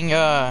fucking, you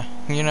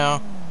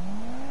know.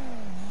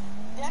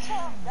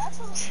 That's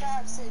what the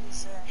stat city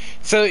said.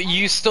 So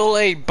you stole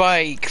a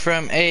bike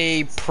from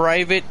a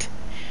private,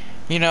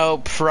 you know,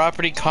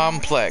 property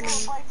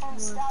complex. I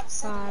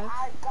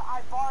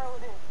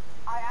borrowed it.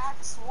 I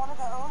asked one of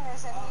the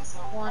owners and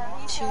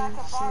he said I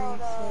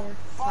could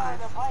borrow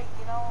the bike,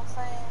 you know what I'm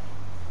saying?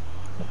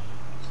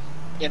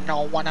 You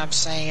know what I'm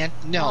saying?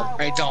 No,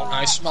 I don't.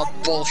 I smell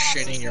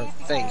bullshit in your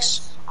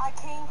face. I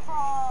came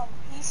from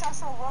East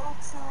Central Road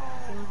to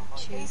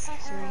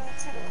basically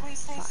to the police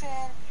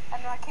station,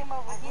 and then I came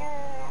over here,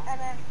 and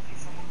then.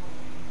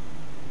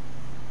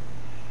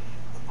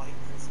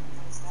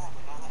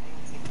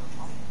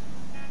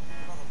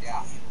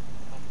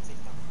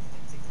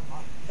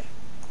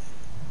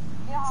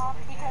 Yeah,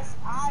 because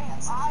I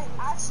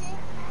actually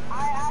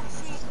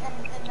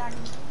in that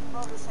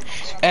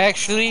motorcycle.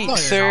 Actually,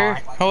 sir,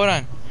 hold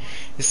on.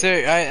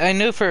 Sir, I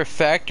know for a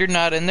fact you're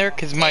not in there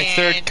because my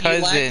third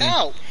cousin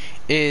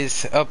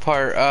is a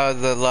part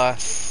of the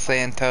Los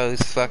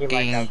Santos fucking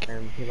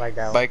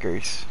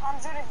bikers. I'm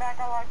sitting back,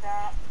 I like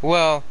that.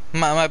 Well,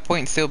 my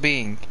point still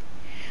being,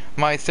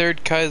 my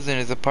third cousin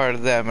is a part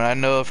of them, and I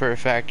know for a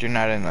fact you're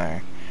not in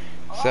there.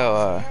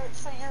 So,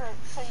 So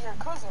you're a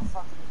cousin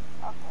fucking.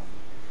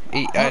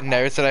 I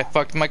never said I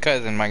fucked my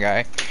cousin, my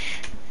guy.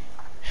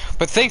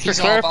 But thanks for It's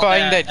all about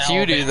clarifying that that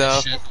you do,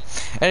 though.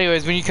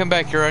 Anyways, when you come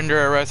back, you're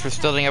under arrest for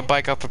stealing a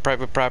bike off of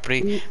private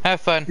property. Have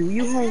fun. Do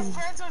you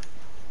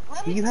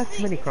have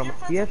too many chromas?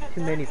 Do you have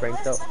too many brain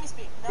cells?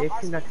 You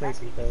have too much brain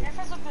cells.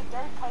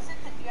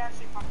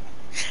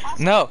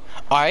 No,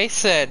 I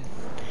said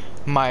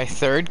my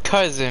third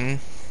cousin,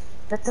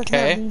 That does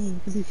okay, not mean you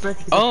can be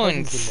friends with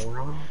owns your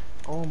moron.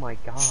 Oh my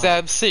god.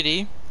 Stab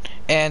City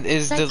and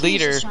is the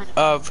leader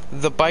of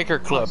the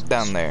biker club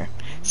down there.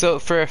 So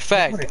for a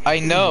fact, I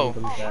know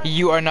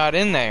you are not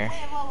in there.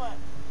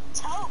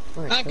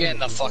 I'm getting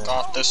the fuck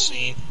off this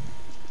scene.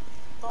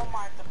 Don't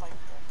mind the bike.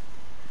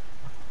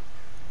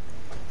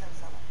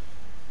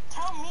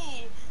 Tell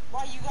me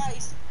why you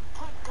guys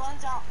put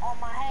guns out on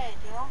my head,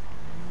 you know?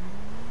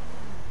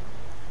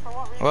 For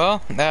what reason?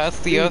 Well, that's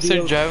the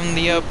officer driving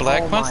the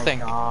black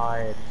Mustang. Oh my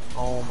god.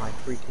 Oh my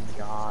freaking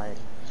god.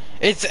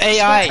 It's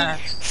AI.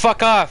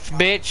 Fuck off,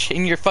 bitch,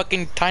 in your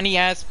fucking tiny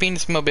ass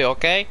penis mobile,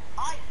 okay?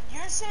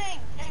 You're saying,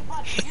 hey,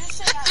 bud, you're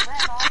saying I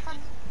ran off from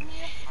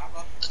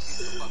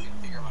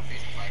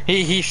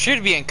you? He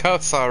should be in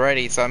cuffs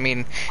already, so I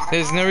mean,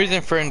 there's no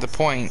reason for him to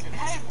point.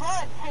 Hey,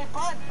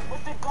 bud,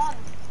 with the gun.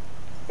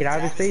 Get out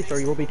of his face or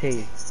you will be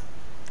tased.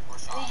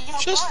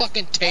 Just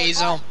fucking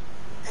tase him.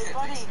 Hey,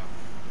 buddy.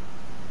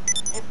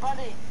 Hey,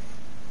 buddy.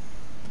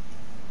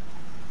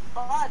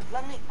 Bud,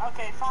 let me,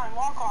 okay, fine,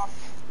 walk off.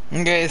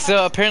 Okay,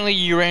 so apparently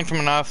you ran from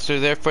an officer,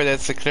 therefore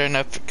that's a clear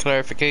enough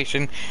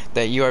clarification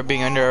that you are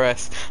being under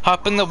arrest.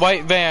 Hop in the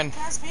white van.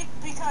 Can I speak?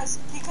 Because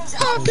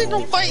hop in the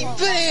white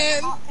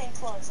van.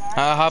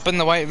 Hop in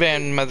the white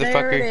van,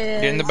 motherfucker.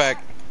 Get in the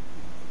back.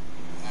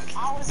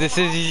 This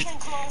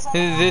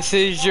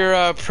is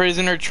your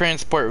prisoner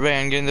transport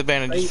van. Get in the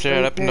van and just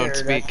shut up and don't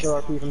speak. That's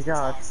RP from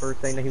Josh for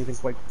saying that he was in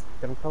quite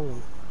different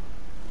colors.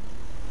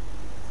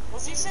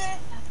 What's he say?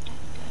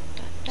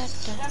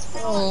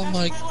 Oh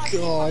my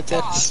god,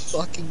 that's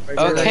fucking.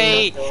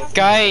 Okay,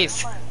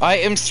 guys, I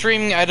am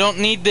streaming. I don't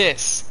need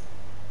this.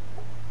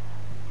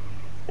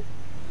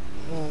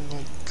 Oh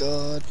my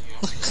god.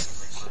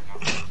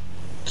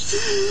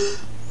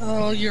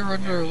 Oh, you're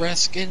under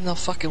arrest. Get in the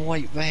fucking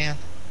white van.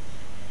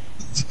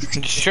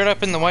 Just shut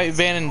up in the white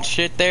van and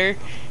shit there.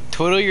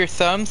 Twiddle your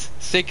thumbs.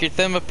 Stick your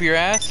thumb up your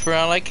ass for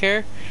all I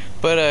care.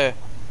 But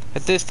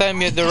at this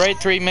time, you have the right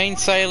to remain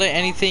silent.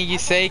 Anything you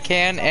say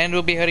can and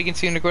will be held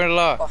against you in the court of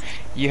law.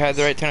 You have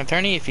the right to an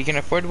attorney. If you can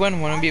afford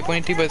one will be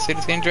appointed to you by the state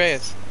of San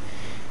Andreas.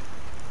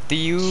 Do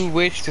you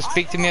wish to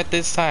speak to me at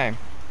this time?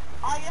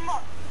 I am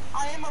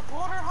a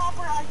border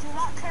hopper. I do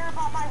not care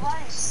about my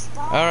rights.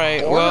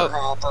 Alright, well,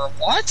 hopper,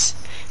 what?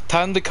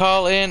 time to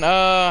call in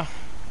the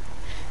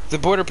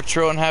border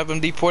patrol and have them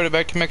deported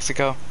back to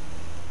Mexico.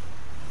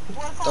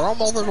 Throw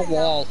them over the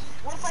wall.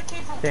 What if I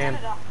came from Sam.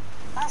 Canada?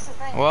 That's the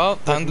thing. Well,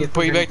 time to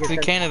put you back to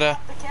Canada.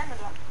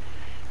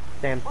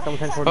 Sam,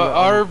 sometimes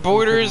Our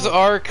borders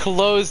are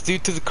closed due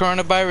to the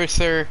coronavirus,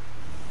 sir.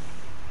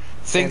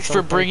 Thanks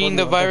for bringing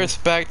the virus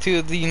back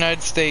to the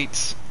United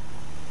States.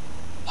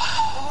 You're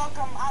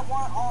welcome. I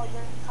want all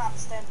your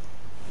cops then.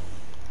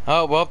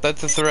 Oh, well,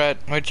 that's a threat.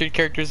 What's your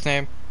character's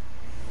name?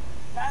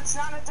 That's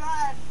not a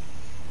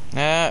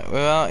threat.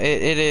 Well,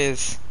 it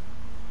is.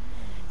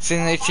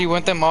 Since that you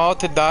want them all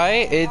to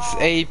die, it's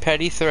a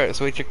petty threat.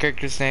 So what's your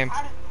character's name?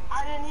 I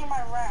didn't hear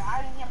my right.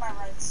 I didn't hear my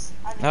rights.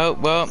 Oh,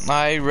 well,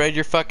 I read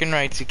your fucking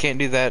rights. You can't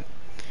do that.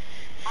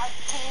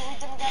 Can you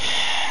read them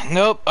again?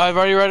 Nope, I've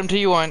already read them to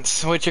you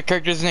once. What's your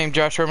character's name,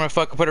 Josh? Or I'm gonna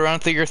fucking put it around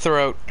through your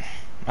throat.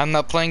 I'm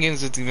not playing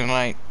games with you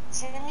tonight.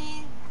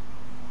 Jimmy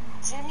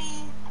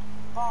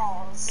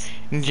Balls.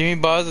 Jimmy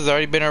Balls has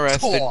already been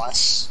arrested.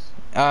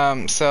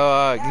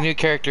 New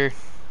character.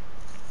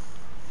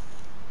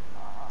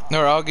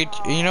 No, I'll get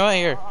you know what,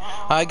 here.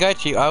 I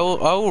got you. I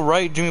will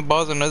write Jimmy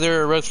Balls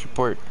another arrest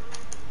report.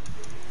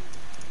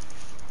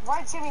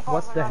 Write Jimmy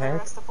Balls What the another heck?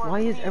 arrest report, Why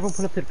is please. everyone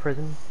put up to the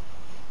prison?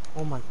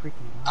 Oh my freaking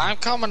god. I'm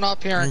coming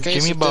up here in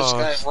case Jimmy if Balls.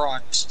 this guy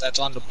runs that's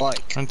on the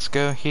bike. Let's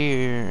go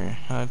here.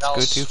 Let's That go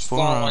was to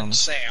following forums.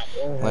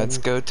 Sam. Let's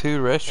go to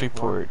arrest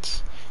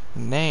reports.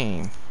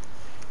 Name.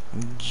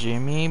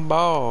 Jimmy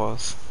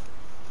Balls.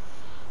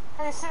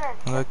 Hey sir.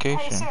 Location.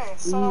 Hey sir.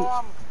 So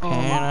what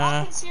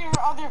happened to your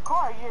other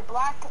car? Your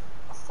black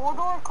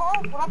 4-door car?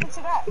 What happened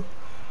to that?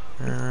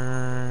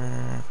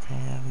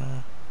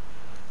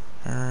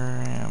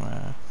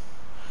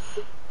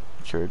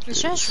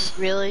 It's just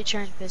really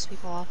trying to piss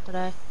people off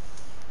today.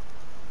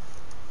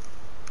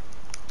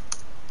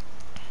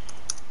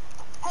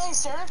 Hey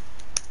sir.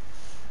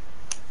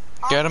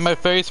 Get out of my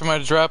face, I'm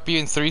gonna drop you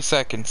in 3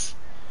 seconds.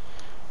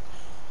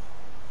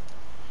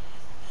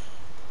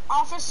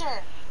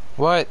 Officer.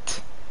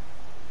 What?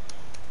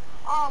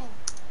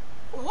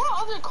 What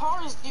other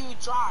cars do you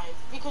drive?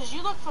 Because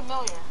you look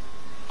familiar.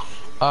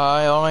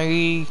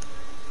 I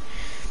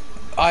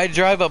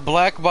drive a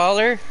black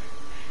baller.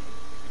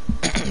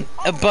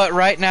 But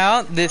right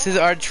now, this is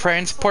our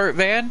transport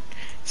van,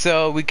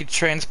 so we could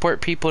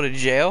transport people to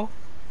jail.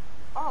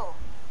 Oh.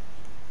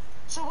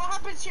 So what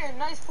happened to your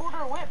nice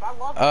 4-door whip? I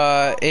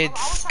love it.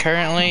 It's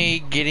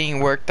currently getting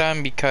worked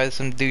on because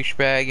some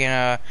douchebag in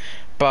a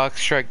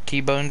box truck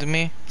T-boned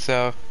me,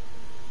 so.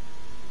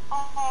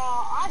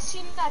 I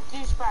seen that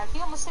douchebag. He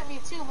almost hit me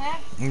too, man.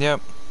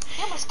 Yep.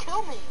 He almost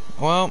killed me.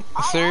 Well,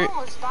 sir. I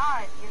almost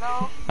died, you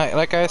know?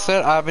 Like I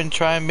said, I've been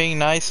trying being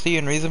nice to you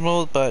and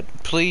reasonable, but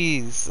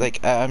please,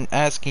 like, I'm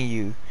asking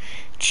you,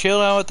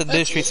 chill out with the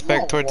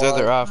disrespect towards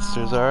other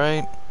officers,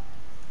 alright?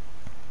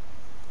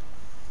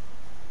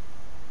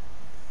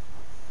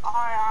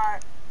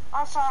 Alright.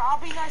 I'm sorry, I'll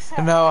be nice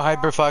to No,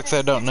 Hyperfox,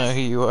 I don't know who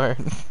you are.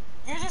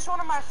 You're just one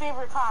of my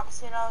favorite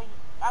cops, you know?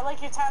 I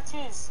like your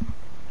tattoos.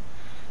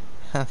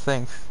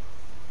 Thanks.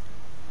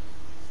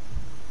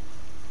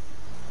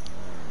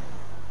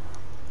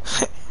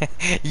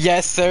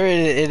 Yes, sir,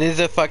 it is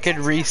a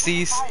fucking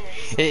Reese's.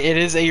 It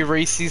is a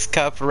Reese's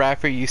cup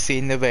wrapper you see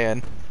in the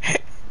van.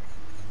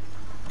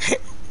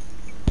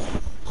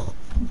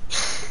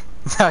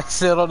 I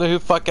still don't know who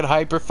fucking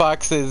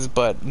Hyperfox is,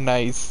 but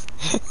nice.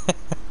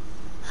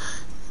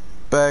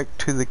 Back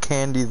to the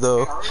candy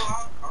though. Are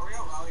we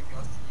allowing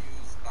Ghost to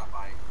use that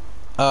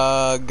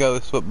bike?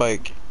 Ghost, what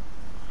bike?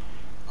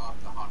 The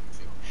Honda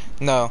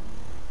 2. No.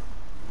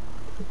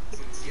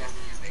 Since he has to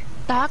use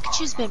a The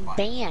Hawkchu's been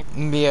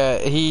banned. Yeah,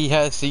 he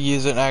has to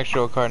use an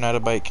actual car, not a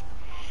bike.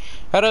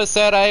 Hello,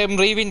 sir, I am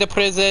leaving the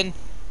prison.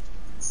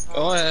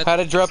 Go ahead. How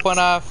to drop one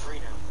off?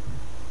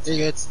 You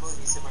good?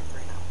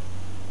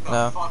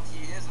 No. Fuck,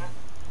 he isn't.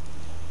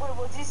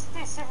 Wait, did you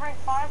say Silver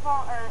 5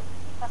 or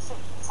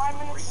 5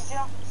 minutes in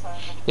jail? Sorry.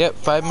 Yep,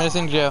 5 minutes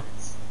in jail.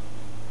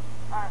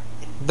 Alright.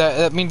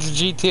 That means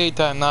GTA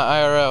time, not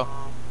IRL.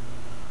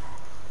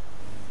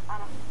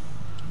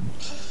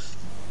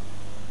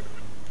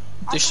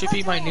 This should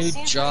be my new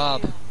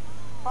job.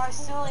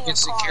 Fucking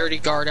security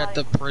guard at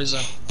the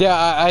prison. Yeah,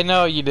 I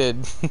know you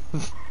did.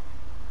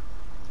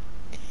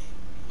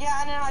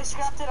 Yeah, and then I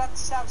scrapped it at the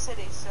Stab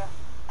City, so.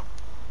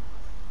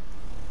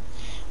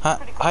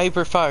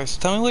 Hyperfox,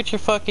 tell me what your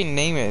fucking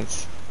name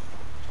is.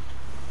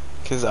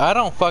 Cause I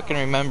don't fucking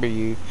remember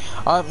you.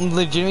 I'm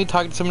legitimately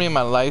talking to somebody in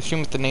my live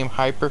stream with the name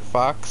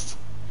Hyperfox.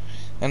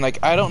 And like,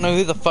 I don't know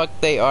who the fuck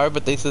they are,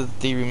 but they said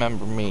they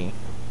remember me.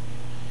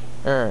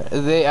 Or,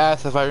 they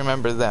asked if I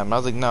remember them. I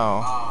was like,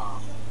 no.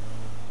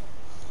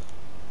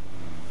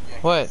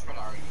 What?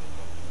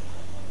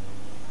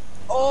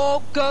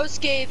 Oh, Ghost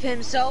gave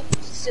himself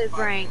Civ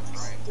rank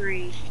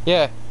 3.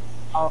 Yeah.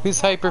 Who's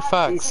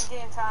Hyperfox?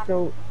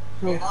 So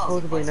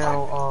supposedly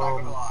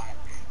now,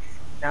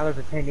 now there's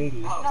a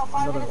 1080.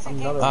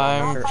 Another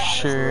I'm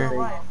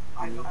sure.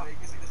 I know, but it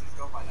doesn't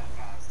go by that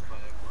fast, but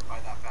we're by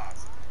that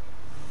fast.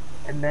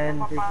 And then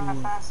there's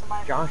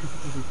the Josh is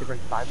using Civ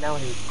rank 5 now,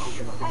 and he's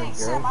using Civ rank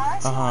 0. Sam, I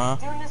actually like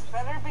doing this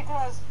better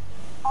because,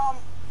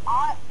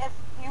 if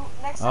you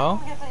next time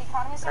we get the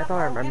economy set I up,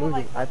 thought I'm I'm gonna,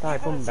 moving. I thought I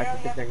put him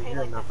back to 6 rank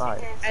 0, not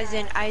 5. As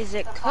in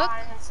Isaac Cook?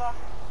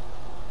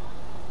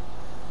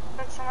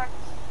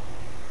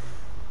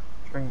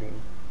 String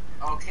name.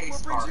 Okay,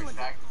 Spark,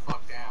 back the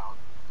fuck down.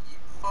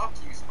 Fuck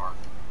you, Spark.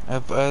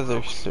 Of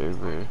other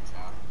server.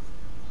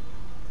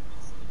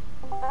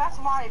 That's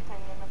my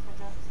opinion, if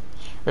it is.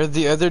 Or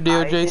the other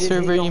DOJ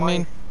server, you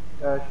mean?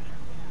 You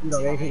know,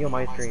 they didn't hit you on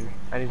my stream.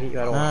 I didn't hit you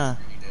at all.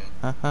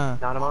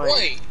 Not on mine.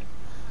 Wait.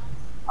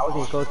 I wasn't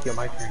even close to you on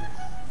my stream.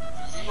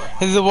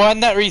 Is the one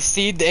that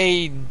received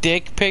a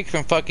dick pic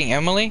from fucking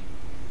Emily?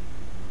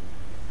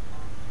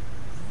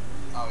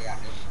 Oh yeah.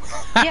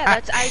 Yeah,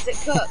 that's Isaac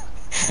Cook.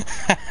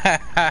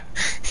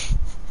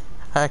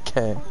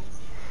 Okay.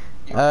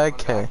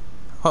 Okay.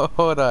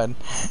 Hold on.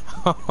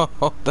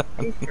 Hold on.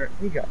 Hey,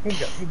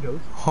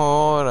 Ghost.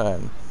 Hold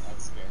on.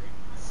 That's scary.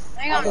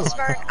 Hang on,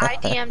 Spark. I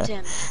DM'd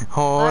him.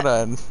 Hold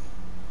on.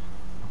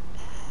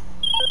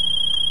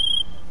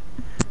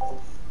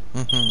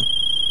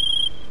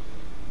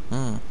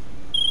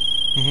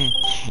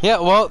 Yeah,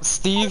 well,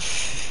 Steve.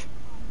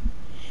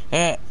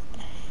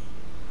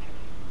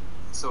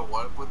 So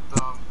what with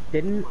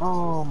Didn't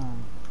Hold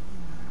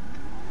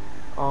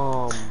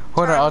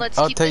on, Let's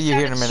I'll keep tell this you out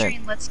here in a of minute.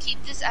 stream. Let's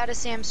keep this out of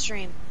Sam's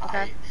stream,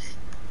 okay?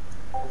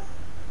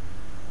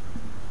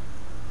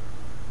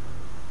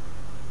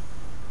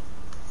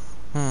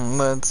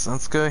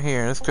 Let's go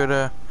here.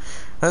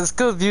 Let's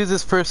go view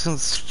this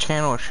person's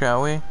channel,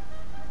 shall we?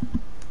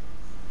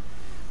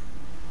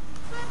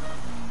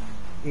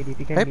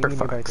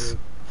 Hyperfox.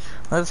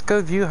 Let's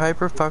go view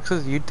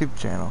Hyperfox's YouTube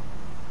channel.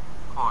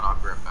 Hold on,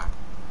 I'll be right back.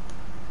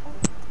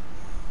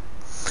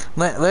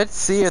 Let's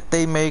see if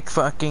they make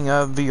fucking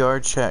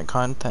VR chat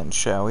content,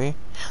 shall we?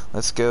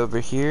 Let's go over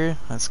here.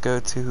 Let's go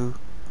to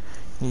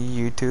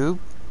YouTube.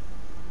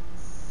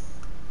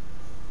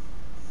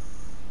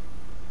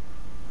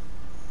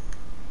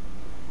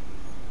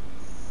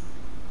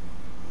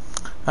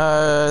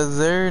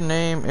 Their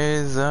name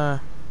is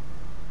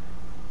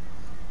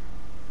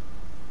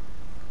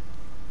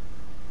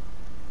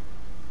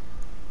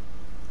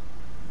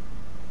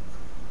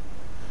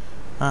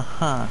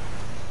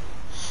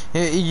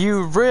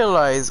You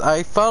realize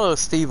I follow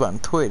Steve on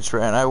Twitch,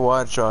 right? And I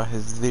watch all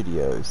his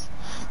videos.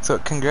 So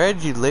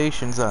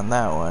congratulations on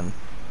that one.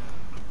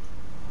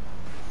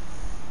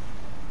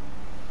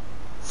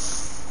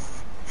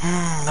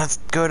 Let's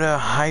go to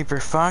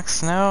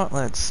Hyperfox now.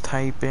 Let's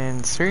type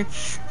in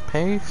search,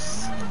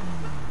 paste,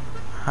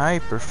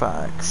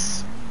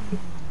 Hyperfox.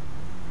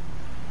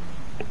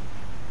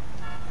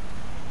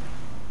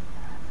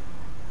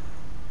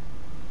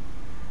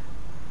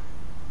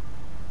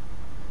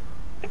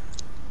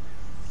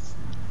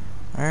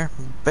 Or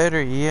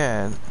better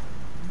yet,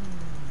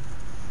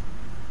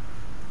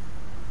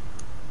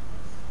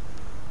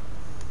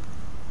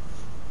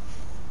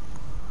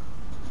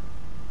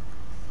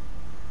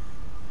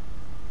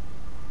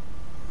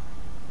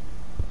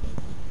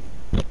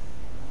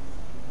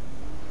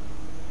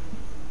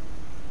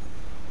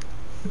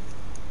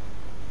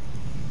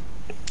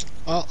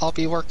 Well, I'll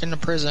be working in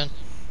prison.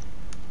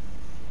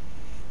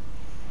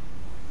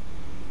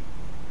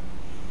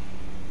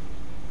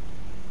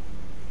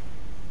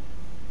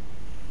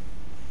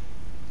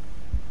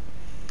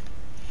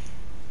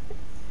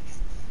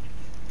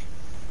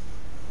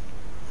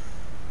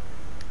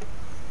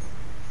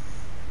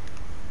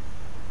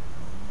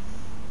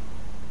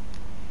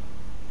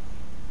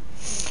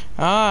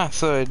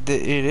 so it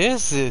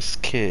is this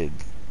kid.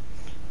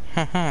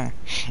 Haha,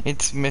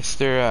 it's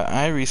Mr.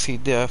 I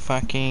received a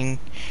fucking,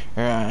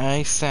 or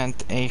I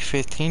sent a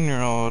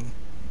 15-year-old.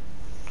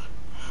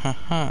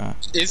 Haha.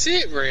 Is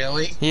it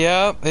really?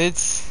 Yep,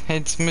 it's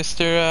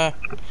Mr.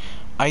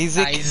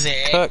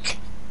 Isaac Cook.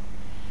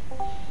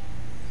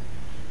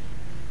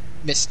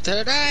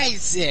 Mr.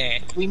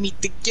 Isaac, we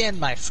meet again,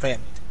 my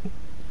friend.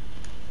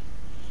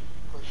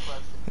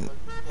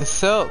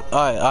 So,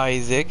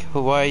 Isaac,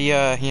 why,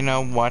 you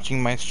know,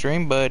 watching my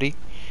stream, buddy?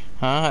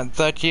 Huh? I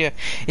thought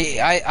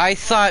I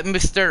thought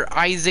Mr.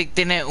 Isaac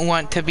didn't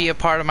want to be a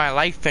part of my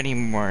life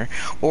anymore.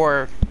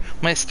 Or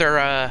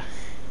Mr.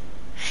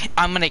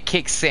 I'm gonna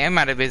kick Sam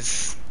out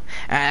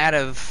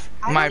of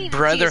my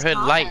brotherhood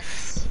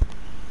life.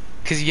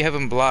 'Cause you have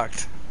him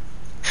blocked.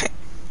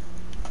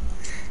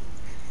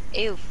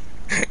 Ew.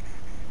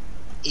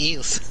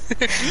 Ew.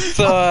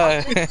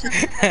 So,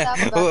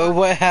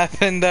 what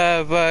happened,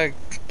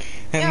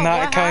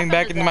 not coming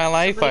back into my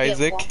life,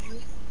 Isaac?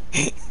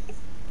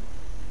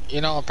 You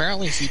know,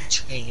 apparently he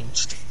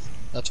changed.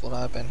 That's what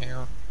I've been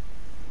hearing.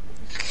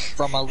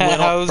 From a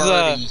little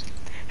birdie.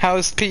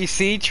 How's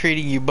PC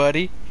treating you,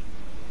 buddy?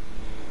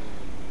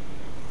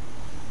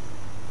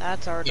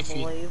 That's hard to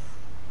believe.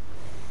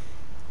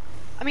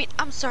 I mean,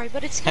 I'm sorry,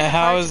 but it's kind of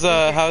hard to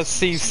believe how's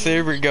Steve's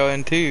server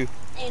going too?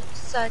 in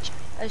such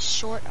a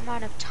short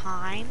amount of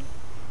time,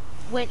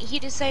 when he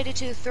decided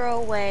to throw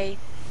away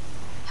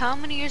how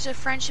many years of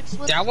friendships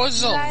with that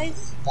was you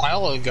guys? A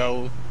while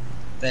ago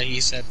that he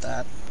said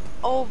that.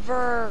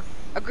 Over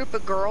a group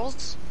of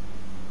girls?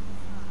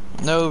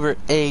 Over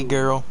a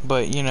girl,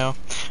 but you know,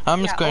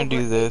 I'm just going to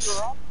do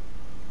this.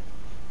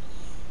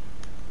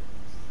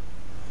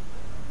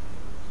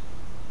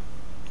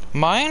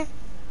 Mine?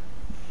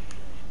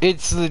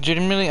 It's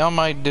legitimately on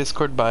my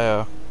Discord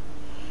bio.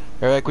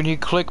 Or like when you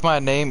click my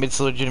name, it's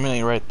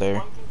legitimately right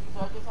there.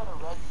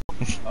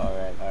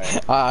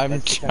 Alright.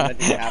 I'm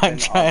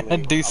trying to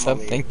do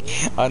something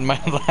on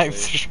my live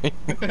stream.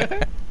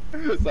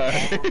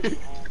 Sorry.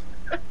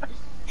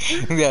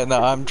 Yeah,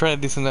 no, I'm trying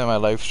to do something on my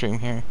live stream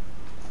here.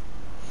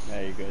 No,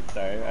 you're good.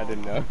 Sorry, I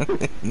didn't know.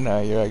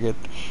 No, you're all good.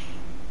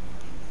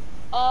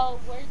 Oh,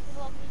 where's the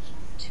location?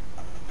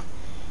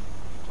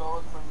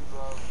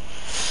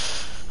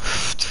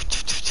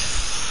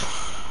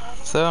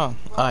 So,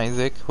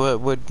 Isaac,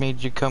 what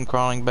made you come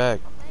crawling back?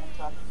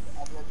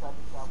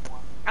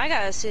 I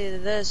gotta see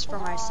this for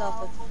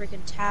myself if the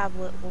freaking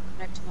tablet will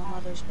connect to my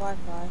mother's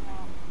Wi-Fi.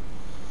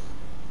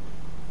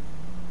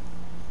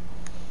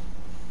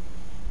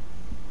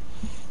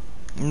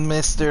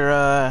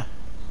 Mr.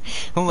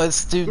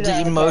 Let's do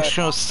the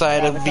emotional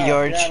side of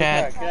VR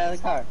chat. Get out of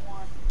the car.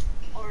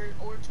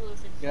 Or to if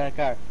it's... Get out of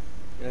the car.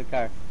 Get out of the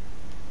car.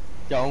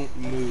 Don't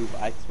move.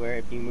 I swear,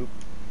 if you move.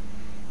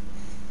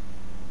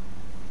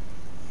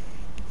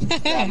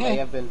 That may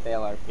have been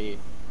fail RP.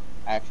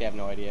 I actually have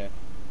no idea.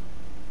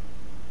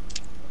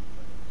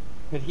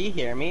 Could he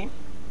hear me?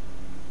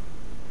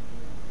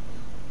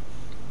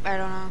 I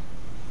don't know.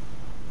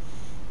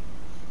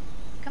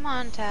 Come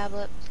on,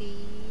 tablet,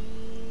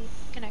 please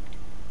connect.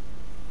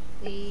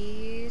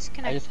 Please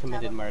connect. I just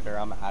committed tablet. murder.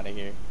 I'm out of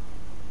here.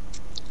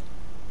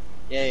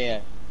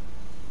 Yeah.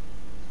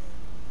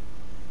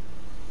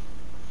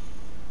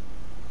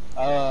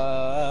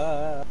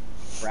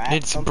 Brett?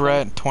 It's something?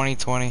 Brett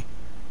 2020.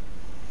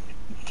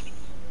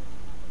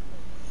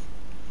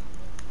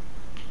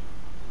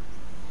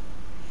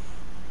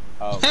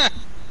 Oh.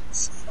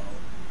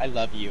 I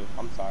love you.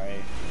 I'm sorry.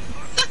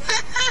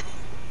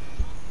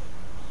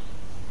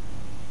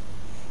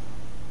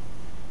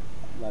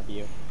 I love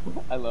you.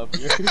 I love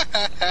you.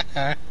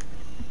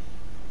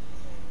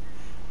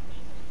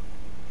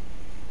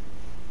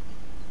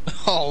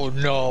 Oh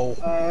no.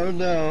 Oh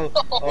no.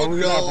 Oh, we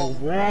no. have a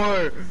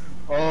war.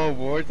 Oh,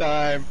 war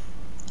time.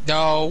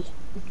 No.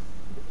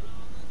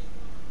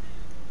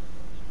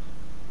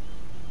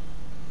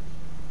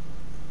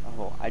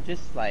 Oh, I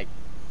just like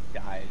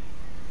died.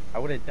 I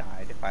would have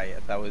died if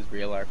that was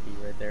real RP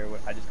right there.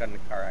 I just got in a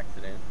car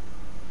accident.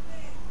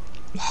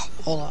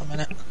 Hold on a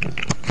minute.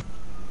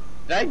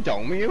 Did I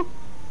dome you?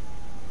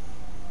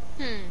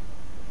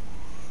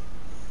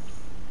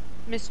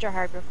 Mr.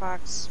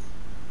 Hyperfox,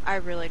 I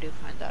really do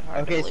find that hard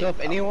to Okay, believe. so if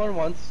anyone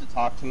wants to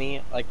talk to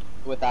me, like,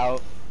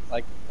 without,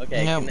 like,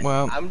 okay, Yeah,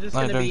 well, I'm just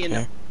I gonna don't be in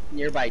care.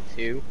 nearby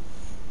 2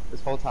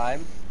 this whole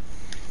time.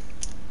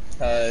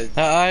 Cause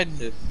I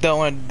just, don't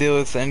want to deal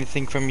with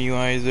anything from you,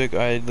 Isaac.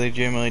 I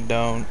legitimately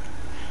don't.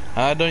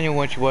 I don't even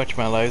want you to watch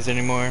my lives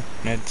anymore.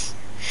 It's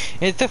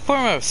a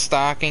form of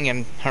stalking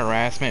and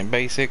harassment,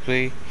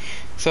 basically.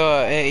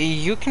 So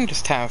you can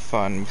just have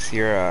fun with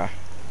your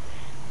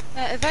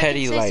if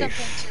petty I can say life.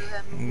 something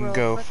to him real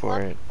Go quick, for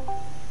it.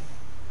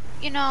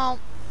 You know,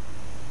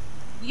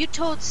 you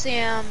told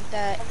Sam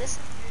that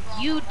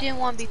you didn't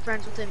want to be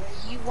friends with him.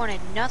 You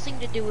wanted nothing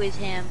to do with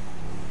him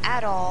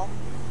at all.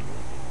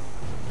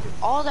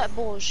 All that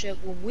bullshit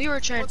when we were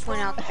trying to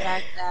point out the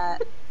fact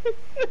that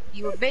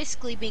you were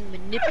basically being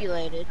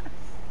manipulated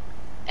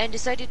and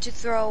decided to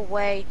throw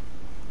away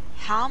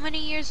how many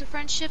years of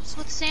friendships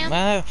with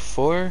Sam?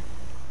 4.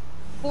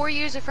 4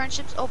 years of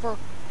friendships over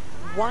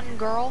one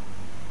girl?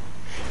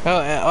 Oh,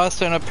 and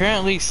also, and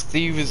apparently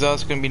Steve is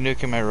also going to be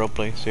nuking my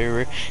roleplay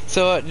server.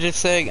 So, just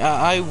saying,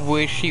 I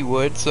wish he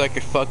would, so I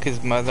could fuck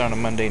his mother on a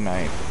Monday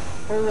night.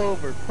 pull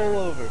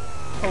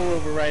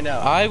over right now.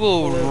 I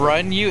will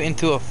run you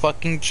into a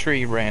fucking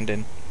tree,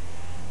 Brandon.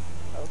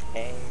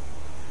 Okay.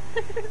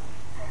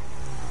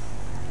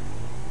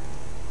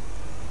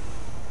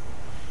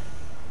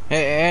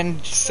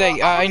 And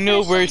say, I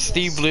know where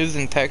Steve lives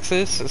in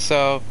Texas,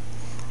 so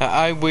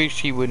I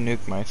wish he would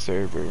nuke my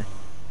server.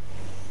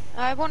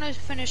 I want to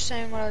finish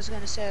saying what I was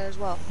going to say as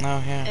well.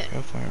 Oh, yeah,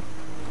 go for it.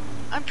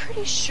 I'm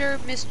pretty sure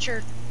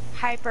Mr.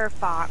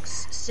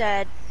 Hyperfox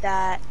said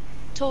that,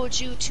 told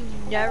you to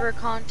never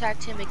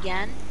contact him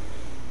again.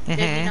 Did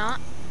he not?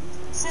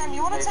 Sam,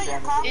 you want to tell your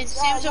cops? And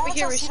Sam's over here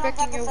you don't got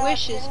respecting the your fat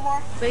wishes,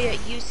 anymore? but yet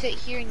you sit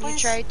here and you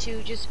try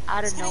to just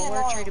out of It's getting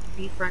nowhere try annoying. to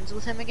be friends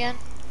with him again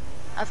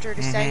after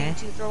deciding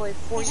to throw away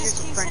 4 He years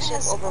just of keeps friendship hitting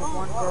us over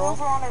one girl.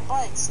 over on our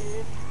bikes,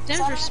 dude. Sam's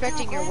Trying to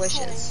respecting do your great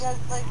shit, wishes, and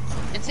you guys,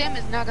 like, and Sam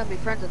is not gonna be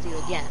friends with you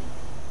again.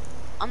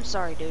 I'm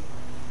sorry, dude.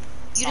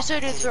 You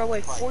decided to throw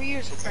away 4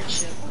 years of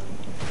friendship,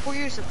 4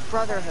 years of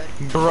brotherhood.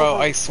 Bro,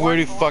 over I swear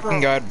to one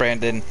fucking girl. God,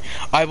 Brandon.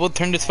 I will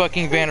turn this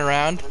fucking van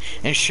around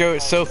and show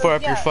it so far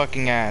up your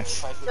fucking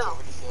ass. No,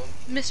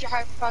 Mr.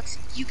 Hyperfox,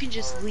 you can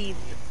just leave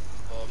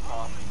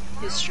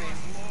his stream.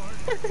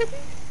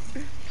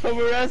 Come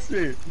arrest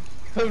me.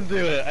 Come do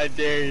it. I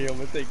dare you. I'm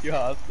gonna take you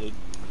hostage.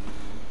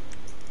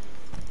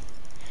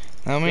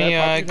 Let me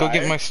go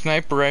get my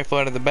sniper rifle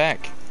out of the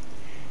back.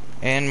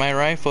 And my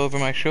rifle over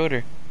my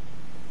shoulder.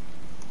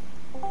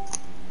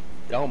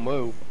 Don't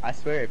move. I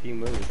swear if you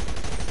move.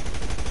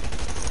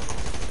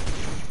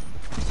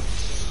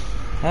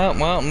 Oh,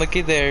 well,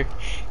 looky there.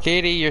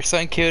 Katie, your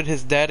son killed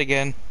his dad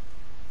again.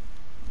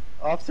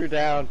 Officer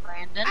down.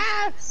 Brandon,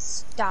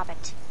 stop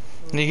it.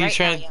 He's Right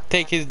trying now, to young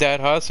take his dad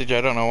hostage.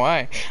 I don't know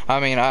why. I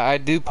mean, I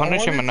do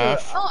punish him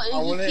enough.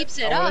 Oh, he keeps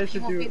it up. He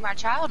won't be my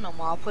child no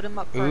more. I'll put him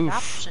up for Oof.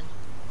 adoption.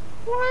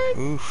 What?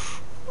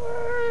 Oof.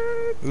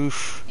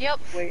 Oof. Yep.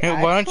 Wait, Hey,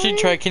 why don't you actually?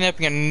 try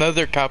kidnapping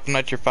another cop,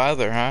 not your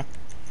father, huh?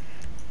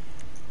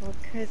 Well,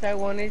 cause I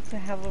wanted to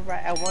have a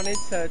right. I wanted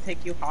to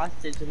take you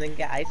hostage and then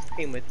get ice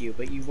cream with you,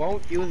 but you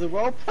won't do the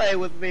role play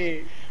with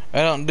me.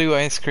 I don't do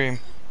ice cream.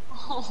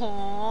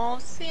 Oh,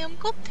 Sam,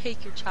 go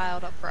take your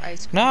child up for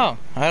ice cream. No,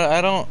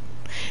 I don't.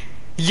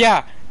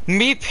 Yeah,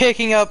 me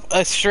picking up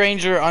a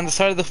stranger on the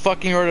side of the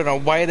fucking road in a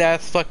white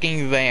ass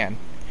fucking van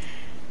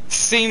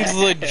seems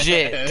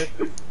legit.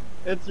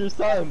 It's your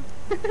son.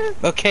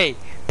 Okay,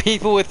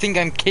 people would think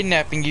I'm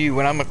kidnapping you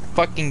when I'm a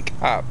fucking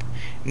cop.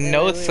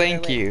 No, Wait,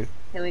 thank you.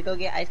 Can we go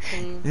get ice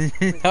cream?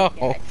 No,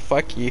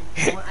 fuck you.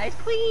 I want ice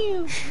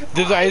cream.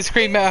 There's ice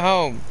cream at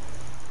home.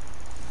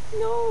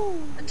 No.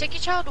 Take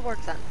your child to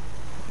work then.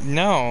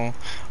 No,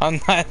 I'm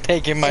not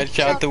taking my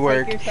child to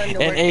work Take your son to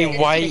in work, a Dave.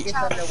 white Take your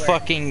son to work.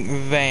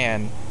 fucking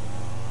van.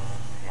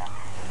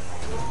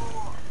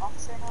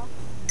 Officer now?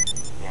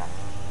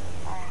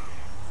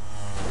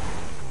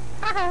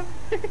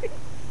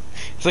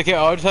 It's okay,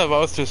 I'll just have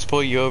officers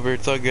pull you over,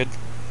 it's all good.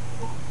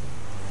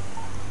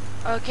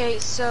 Okay,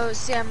 so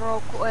Sam,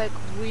 real quick,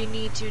 we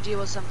need to deal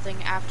with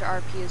something after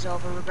RP is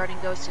over regarding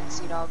Ghost and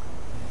Sea Dog.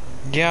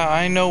 Yeah,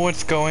 I know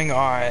what's going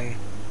on.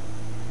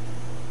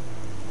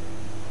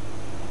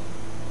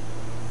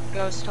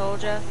 Ghost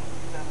told ya?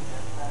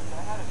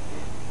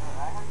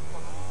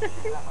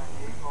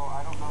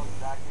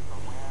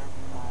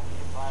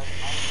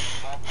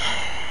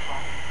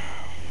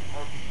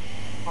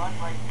 Front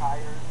right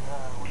tires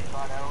was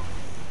shot out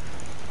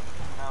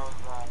when I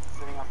was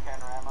sitting on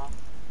Panorama.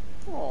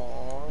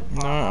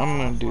 Aww. No, I'm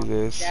gonna do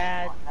this.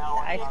 Dad, Now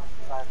I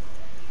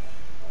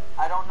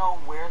don't know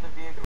where the vehicle